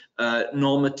different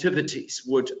normativities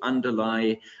would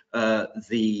underlie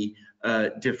the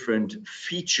different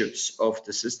features of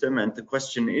the system. And the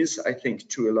question is, I think,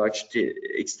 to a large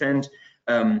extent,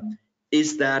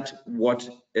 is that what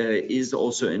is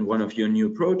also in one of your new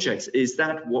projects? Is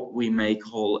that what we may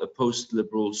call a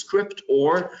post-liberal script,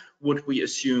 or would we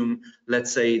assume,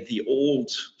 let's say, the old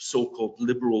so-called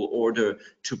liberal order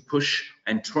to push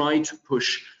and try to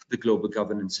push the global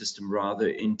governance system rather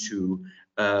into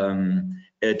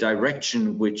a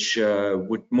direction which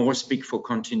would more speak for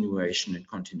continuation and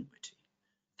continuity?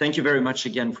 Thank you very much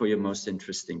again for your most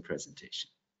interesting presentation.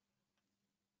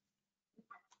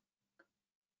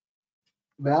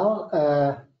 Well,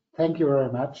 thank you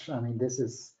very much. I mean, this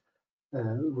is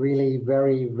really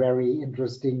very, very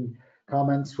interesting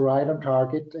comments, right on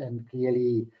target, and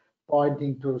clearly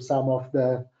pointing to some of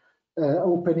the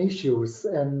open issues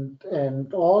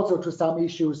and also to some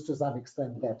issues to some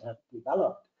extent that have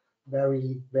developed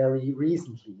very, very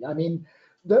recently. I mean,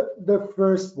 the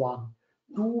first one,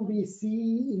 do we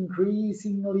see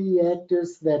increasingly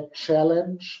actors that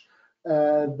challenge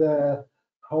the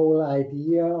whole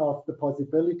idea of the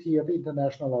possibility of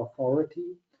international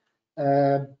authority,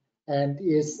 and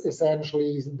is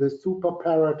essentially the super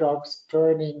paradox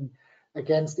turning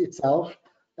against itself?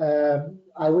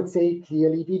 I would say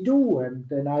clearly we do, and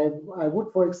then I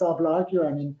would, for example, argue,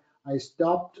 I mean, I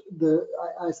skipped the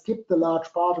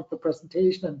large part of the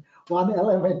presentation, and one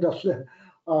element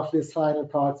of this final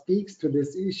part speaks to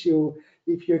this issue.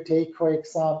 If you take, for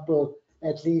example,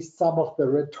 at least some of the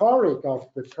rhetoric of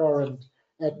the current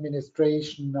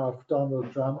administration of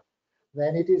Donald Trump,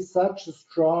 then it is such a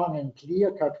strong and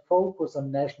clear-cut focus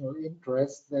on national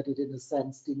interest that it in a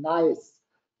sense denies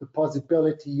the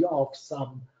possibility of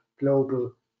some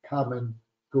global common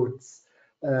goods.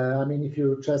 I mean, if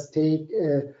you just take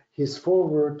his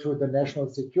foreword to the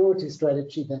national security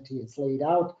strategy that he has laid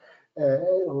out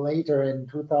later in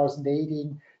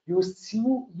 2018, you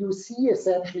see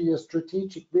essentially a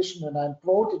strategic vision, and I'm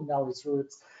quoting now his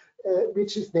words,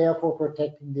 which is there for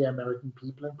protecting the American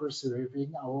people and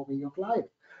preserving our way of life,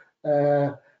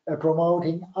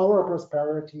 promoting our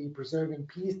prosperity, preserving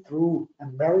peace through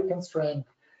American strength,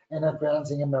 and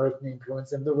advancing American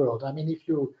influence in the world. I mean, if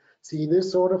you see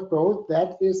this sort of growth,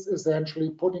 that is essentially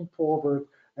putting forward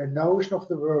a notion of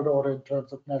the world order in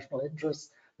terms of national interests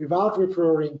without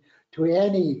referring to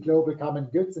any global common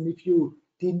goods. And if you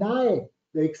deny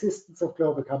the existence of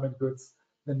global common goods,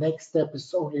 the next step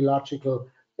is only logical.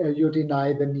 You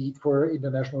deny the need for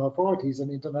international authorities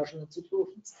and international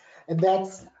institutions. And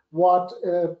that's what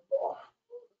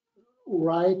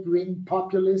right-wing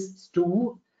populists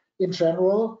do in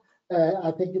general.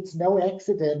 I think it's no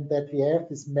accident that we have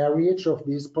this marriage of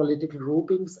these political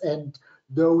groupings and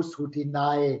those who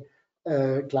deny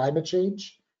climate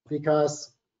change,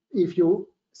 because if you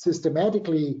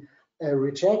systematically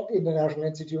reject international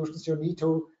institutions, you need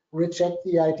to reject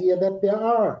the idea that there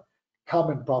are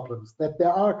common problems, that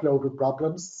there are global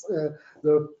problems.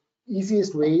 The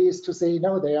easiest way is to say,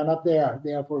 no, they are not there,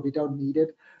 therefore we don't need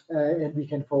it, and we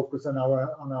can focus on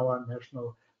our national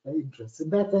interests. In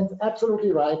that sense,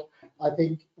 absolutely right. I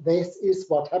think this is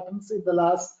what happens in the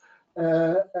last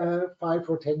 5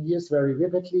 or 10 years very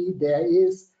vividly. There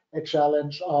is a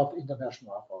challenge of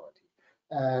international authority.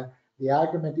 The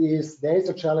argument is there is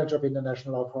a challenge of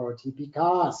international authority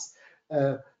because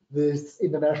these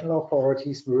international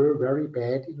authorities were very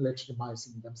bad in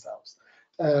legitimizing themselves.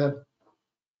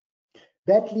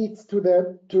 That leads to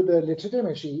the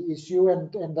legitimacy issue,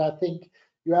 and I think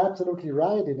you're absolutely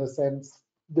right in a sense.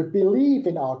 The belief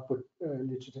in output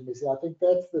legitimacy, I think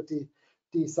that's the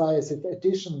decisive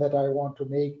addition that I want to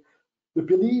make. The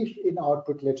belief in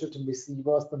output legitimacy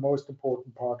was the most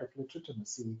important part of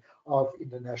legitimacy of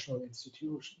international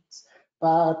institutions.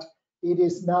 But it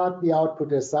is not the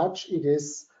output as such, it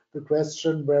is the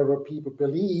question whether people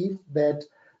believe that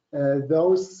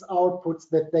those outputs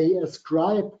that they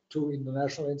ascribe to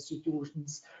international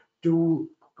institutions do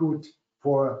good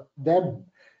for them.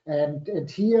 And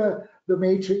here the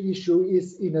major issue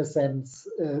is, in a sense,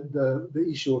 the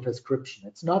issue of ascription.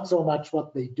 It's not so much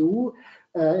what they do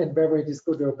and whether it is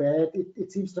good or bad.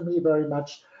 It seems to me very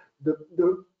much the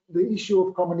issue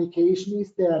of communication.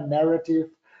 Is there a narrative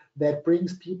that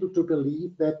brings people to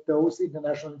believe that those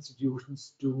international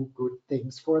institutions do good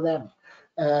things for them?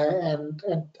 And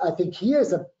I think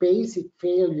here's a basic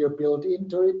failure built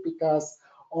into it, because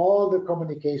all the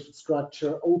communication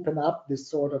structure open up this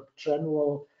sort of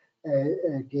general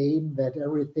game that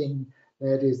everything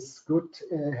that is good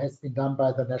has been done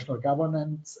by the national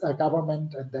government,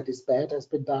 and that is bad has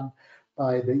been done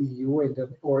by the EU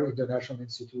or international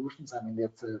institutions. I mean,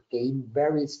 that's a game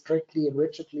very strictly and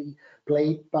rigidly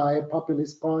played by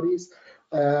populist parties,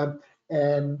 and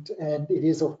it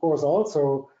is of course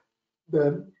also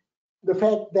the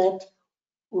fact that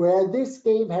where this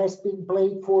game has been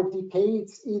played for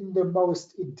decades in the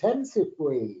most intensive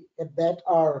way, and that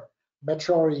are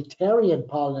majoritarian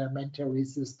parliamentary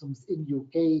systems in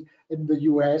UK, in the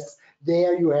US,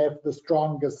 there you have the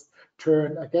strongest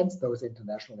turn against those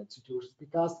international institutions,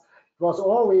 because it was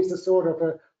always a sort of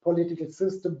a political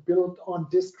system built on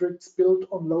districts, built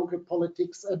on local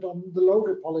politics, and on the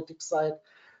local politics side,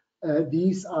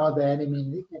 these are the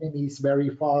enemies very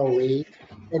far away.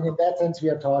 And in that sense, we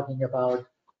are talking about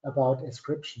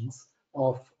ascriptions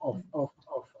of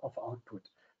output.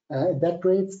 That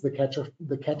creates the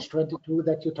catch-22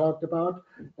 that you talked about.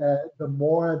 The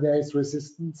more there is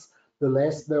resistance, the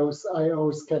less those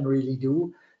IOs can really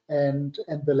do, and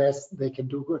the less they can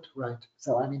do good, right?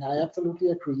 So I mean, I absolutely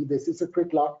agree. This is a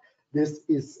gridlock. This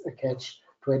is a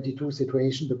catch-22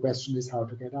 situation. The question is how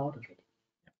to get out of it.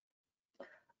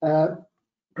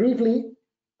 Briefly,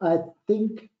 I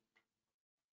think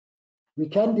we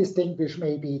can distinguish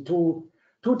maybe two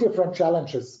different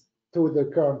challenges to the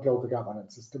current global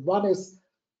governance system. One is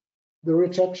the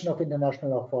rejection of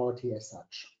international authority as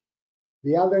such.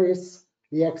 The other is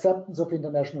the acceptance of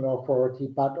international authority,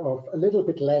 but of a little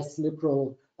bit less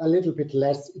liberal, a little bit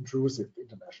less intrusive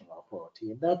international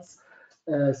authority. And that's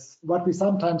what we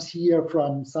sometimes hear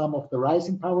from some of the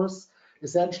rising powers.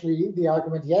 Essentially, the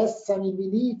argument, yes, I mean, we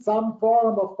need some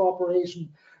form of cooperation.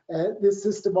 This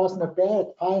system wasn't bad.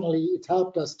 Finally, it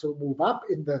helped us to move up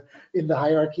in the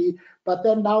hierarchy. But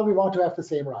then now we want to have the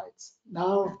same rights.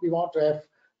 Now we want to have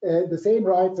the same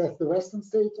rights as the Western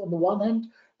states on the one hand.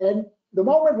 And the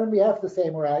moment when we have the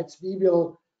same rights, we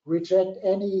will reject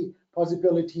any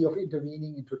possibility of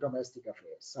intervening into domestic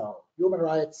affairs. So human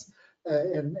rights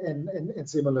and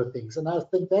similar things. And I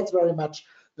think that's very much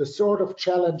the sort of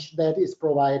challenge that is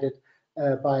provided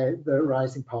by the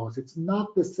rising powers. It's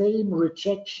not the same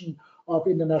rejection of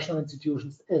international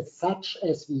institutions as such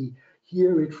as we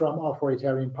hear it from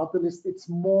authoritarian populists. It's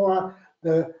more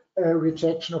the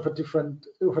rejection of a different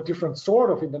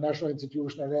sort of international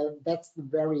institution, and that's the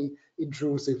very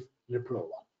intrusive liberal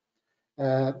one.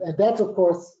 And that's, of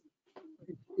course,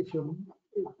 if you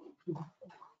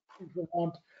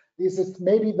want, this is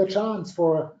maybe the chance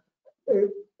for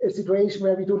a situation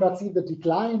where we do not see the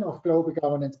decline of global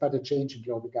governance, but a change in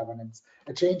global governance,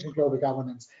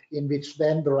 in which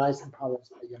then the rising powers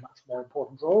play a much more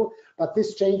important role. But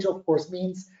this change, of course,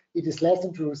 means it is less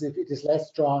intrusive, it is less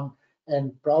strong,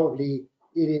 and probably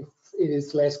it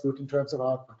is less good in terms of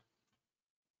output.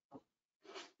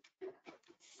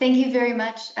 Thank you very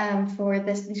much for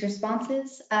these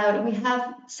responses. We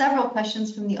have several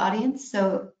questions from the audience,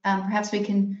 so perhaps we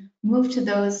can move to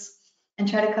those and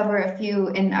try to cover a few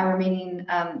in our remaining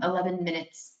 11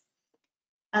 minutes.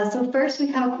 So first, we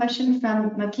have a question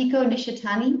from Makiko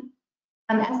Nishitani.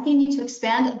 I'm asking you to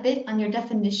expand a bit on your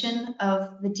definition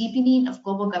of the deepening of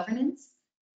global governance,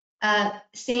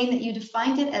 saying that you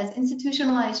defined it as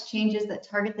institutionalized changes that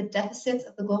target the deficits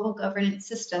of the global governance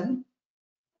system,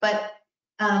 but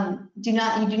you do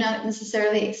not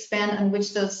necessarily expand on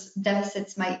which those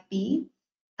deficits might be.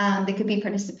 They could be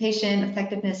participation,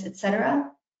 effectiveness, etc.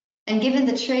 And given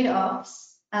the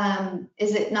trade-offs,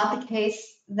 is it not the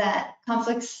case that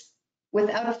conflicts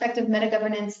without effective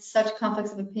meta-governance, such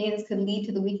conflicts of opinions could lead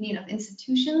to the weakening of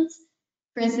institutions?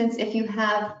 For instance, if you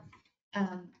have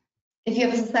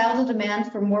a societal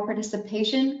demand for more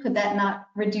participation, could that not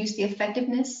reduce the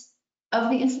effectiveness of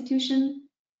the institution?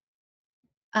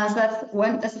 So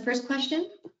that's the first question.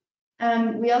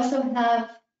 We also have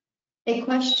a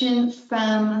question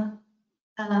from,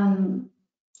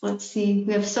 let's see,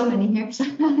 we have so many here, so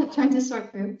I'm trying to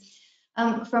sort through.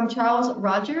 From Charles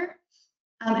Roger,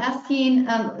 asking,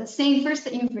 saying first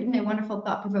that you've written a wonderful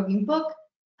thought-provoking book,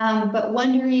 but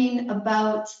wondering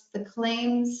about the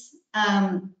claims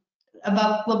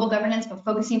about global governance, but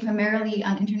focusing primarily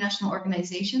on international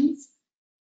organizations,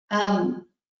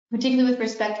 particularly with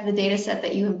respect to the data set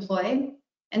that you employ.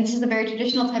 And this is a very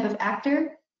traditional type of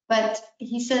actor, but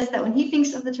he says that when he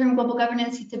thinks of the term global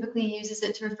governance, he typically uses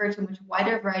it to refer to a much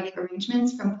wider variety of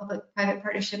arrangements, from public-private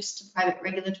partnerships to private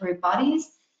regulatory bodies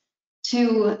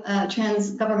to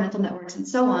trans-governmental networks and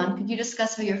so on. Could you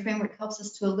discuss how your framework helps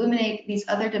us to illuminate these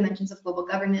other dimensions of global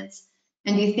governance?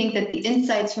 And do you think that the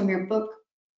insights from your book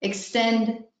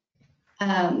extend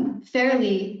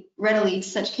fairly readily to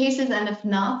such cases? And if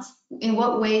not, in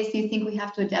what ways do you think we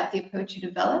have to adapt the approach you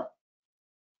develop?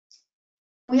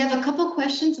 We have a couple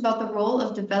questions about the role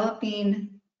of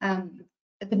developing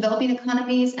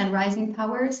economies and rising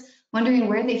powers, wondering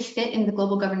where they fit in the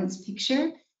global governance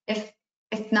picture.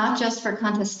 If not just for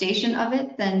contestation of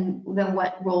it, then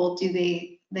what role do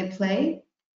they play?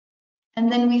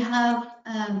 And then we have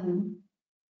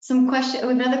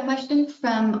another question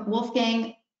from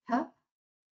Wolfgang Pupp.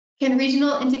 Can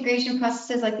regional integration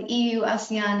processes like the EU,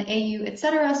 ASEAN, AU,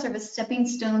 etc., serve as stepping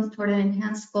stones toward an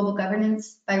enhanced global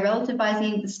governance by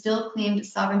relativizing the still claimed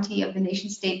sovereignty of the nation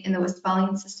state in the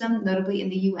Westphalian system, notably in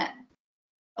the UN?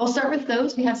 I'll start with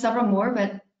those. We have several more,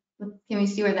 but can we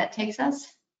see where that takes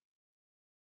us?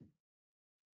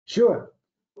 Sure.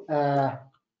 I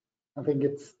think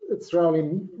it's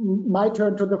really my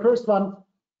turn to the first one.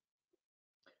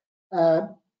 I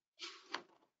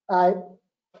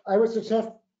would suggest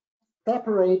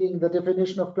separating the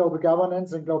definition of global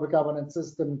governance and global governance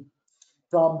system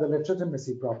from the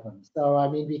legitimacy problem. So, I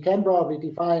mean, we can probably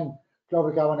define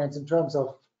global governance in terms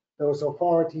of those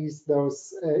authorities,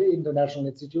 those international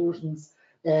institutions,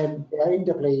 and their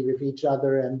interplay with each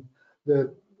other and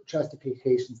the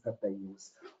justifications that they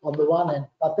use on the one hand.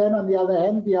 But then on the other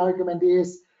hand, the argument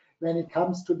is when it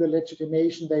comes to the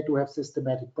legitimation, they do have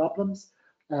systematic problems.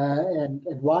 And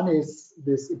one is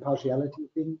this impartiality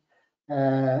thing,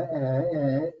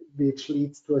 which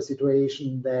leads to a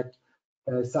situation that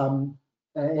some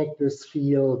actors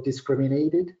feel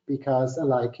discriminated because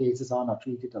alike cases are not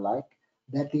treated alike.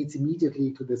 That leads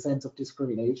immediately to the sense of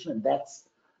discrimination, and that's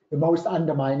the most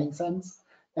undermining sense.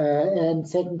 And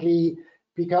secondly,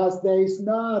 because there is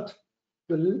not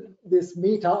this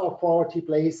meta authority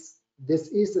place, this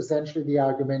is essentially the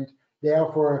argument.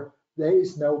 Therefore, there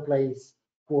is no place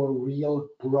for real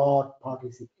broad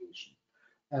participation.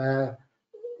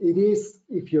 It is,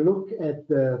 if you look at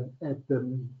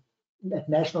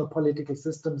national political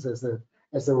systems as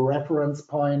a reference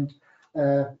point,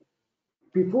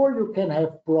 before you can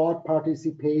have broad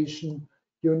participation,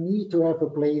 you need to have a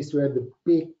place where the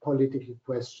big political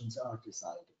questions are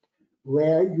decided,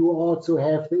 where you also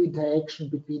have the interaction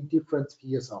between different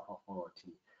spheres of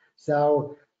authority.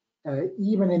 So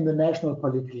even in the national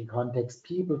political context,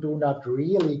 people do not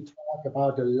really talk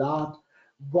about a lot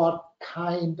what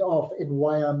kind of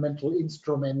environmental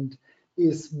instrument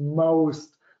is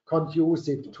most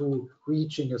conducive to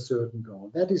reaching a certain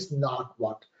goal. That is not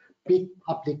what big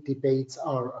public debates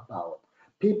are about.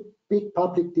 Big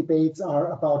public debates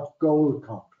are about goal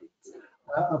conflicts,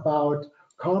 about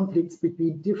conflicts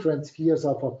between different spheres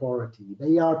of authority.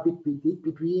 They are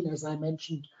between, as I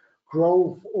mentioned,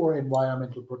 growth or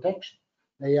environmental protection.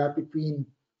 They are between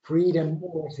freedom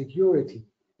or security.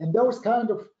 And those kind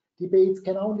of debates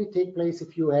can only take place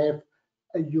if you have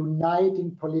a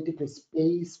uniting political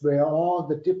space where all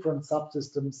the different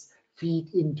subsystems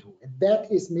feed into. And that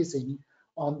is missing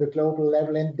on the global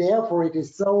level. And therefore, it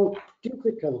is so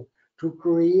difficult to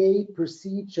create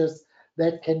procedures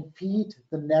that can feed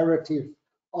the narrative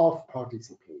of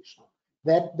participation.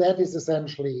 That is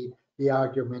essentially the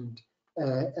argument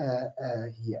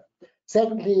here.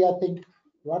 Secondly, I think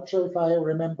Roger, if I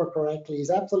remember correctly, is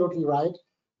absolutely right.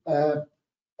 The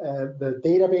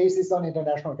databases on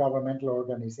international governmental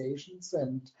organizations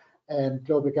and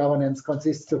global governance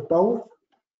consists of both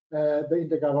the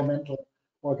intergovernmental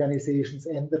organizations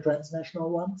and the transnational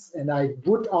ones. And I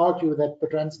would argue that the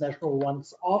transnational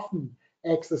ones often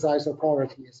exercise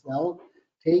authority as well.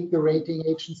 Take the rating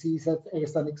agencies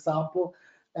as an example.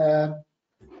 In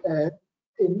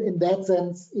that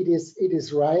sense, it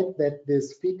is right that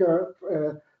this figure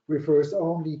refers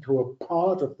only to a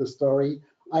part of the story.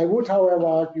 I would, however,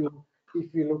 argue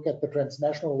if we look at the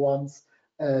transnational ones,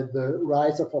 the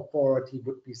rise of authority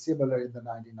would be similar in the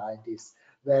 1990s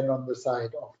than on the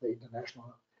side of the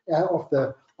international, of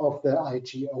the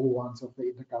IGO ones, of the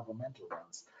intergovernmental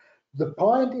ones. The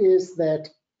point is that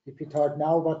if we talk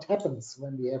now what happens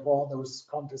when we have all those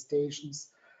contestations,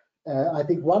 I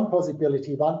think one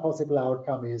possible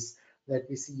outcome is that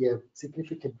we see a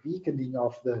significant weakening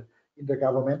of the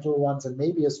intergovernmental ones and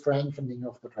maybe a strengthening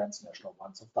of the transnational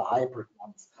ones, of the hybrid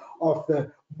ones, of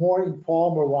the more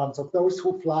informal ones, of those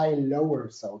who fly lower,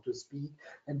 so to speak,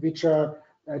 and which are,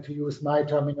 to use my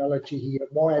terminology here,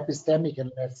 more epistemic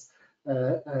and less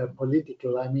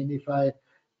political. I mean, if I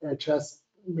just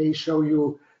may show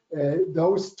you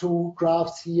those two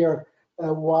graphs here,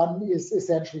 one is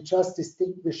essentially just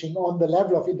distinguishing on the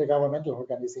level of intergovernmental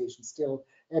organizations, still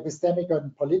epistemic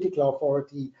and political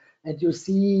authority. And you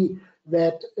see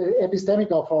that epistemic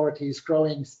authority is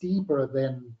growing steeper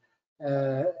than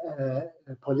a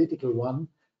political one.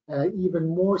 Even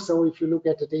more so if you look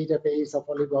at the database of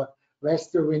Oliver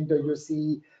Westerwinter, you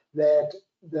see that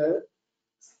the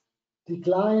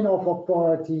decline of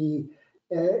authority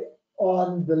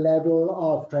on the level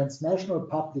of transnational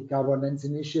public governance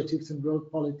initiatives in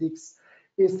world politics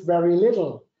is very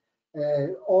little.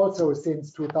 Also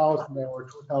since 2000 or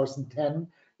 2010,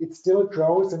 it still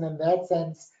grows, and in that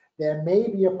sense, there may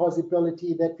be a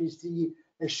possibility that we see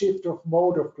a shift of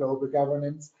mode of global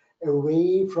governance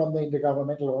away from the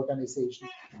intergovernmental organization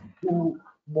to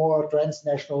more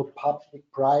transnational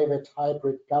public-private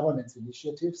hybrid governance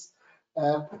initiatives.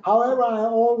 However, I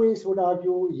always would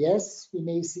argue, yes, we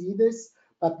may see this,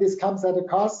 but this comes at a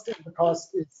cost, and the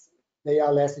cost is they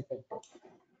are less effective.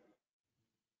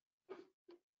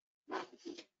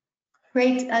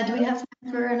 Great. Do we have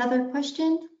time for another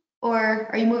question, or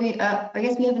are you moving up? I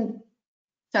guess we haven't.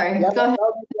 Sorry, yeah, go ahead.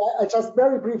 I just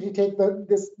very briefly take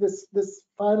this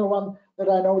final one that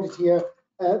I noted here.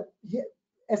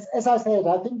 As I said,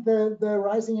 I think the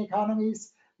rising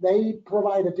economies, they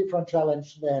provide a different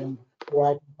challenge than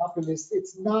right populists.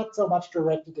 It's not so much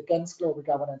directed against global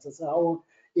governance as a whole.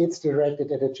 It's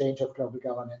directed at a change of global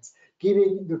governance,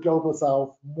 giving the global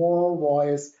south more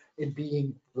voice in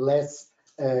being less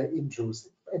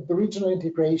intrusive. And the regional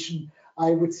integration,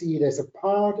 I would see it as a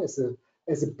part, as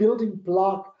a building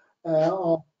block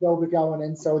of global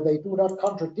governance. So they do not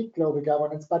contradict global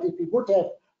governance. But if we would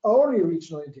have only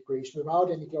regional integration without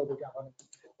any global governance,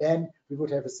 then we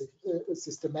would have a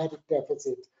systematic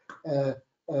deficit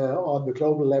on the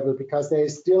global level, because there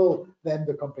is still then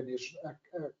the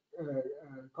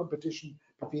competition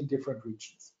between different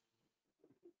regions.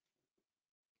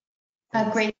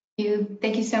 Great,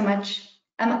 thank you so much.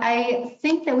 I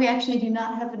think that we actually do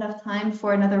not have enough time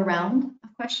for another round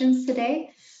of questions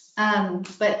today,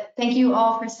 but thank you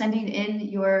all for sending in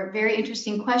your very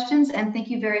interesting questions, and thank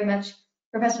you very much,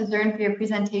 Professor Zürn, for your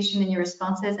presentation and your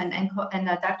responses, and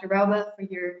Dr. Rauba for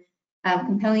your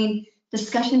compelling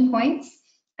discussion points.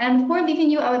 And before leaving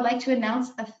you, I would like to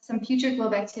announce some future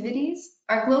GLOBE activities.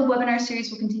 Our GLOBE webinar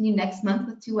series will continue next month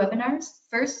with 2 webinars.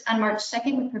 First, on March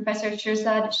 2nd, with Professor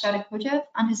Shirzad Shadakojev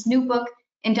on his new book,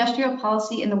 Industrial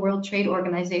Policy in the World Trade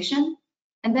Organization.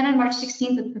 And then on March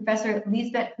 16th, with Professor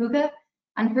Lisbeth Huge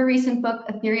on her recent book,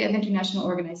 A Theory of International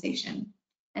Organization.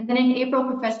 And then in April,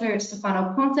 Professor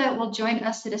Stefano Ponte will join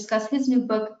us to discuss his new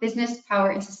book, Business,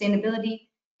 Power, and Sustainability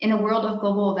in a World of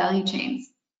Global Value Chains.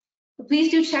 So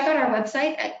please do check out our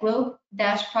website at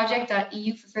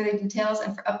globe-project.eu for further details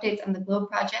and for updates on the GLOBE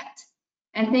project.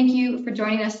 And thank you for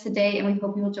joining us today, and we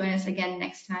hope you will join us again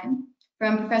next time.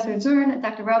 From Professor Zürn,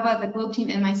 Dr. Rauba, the GLOBE team,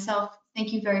 and myself,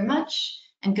 thank you very much,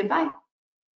 and goodbye.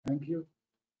 Thank you.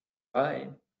 Bye.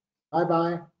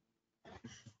 Bye-bye.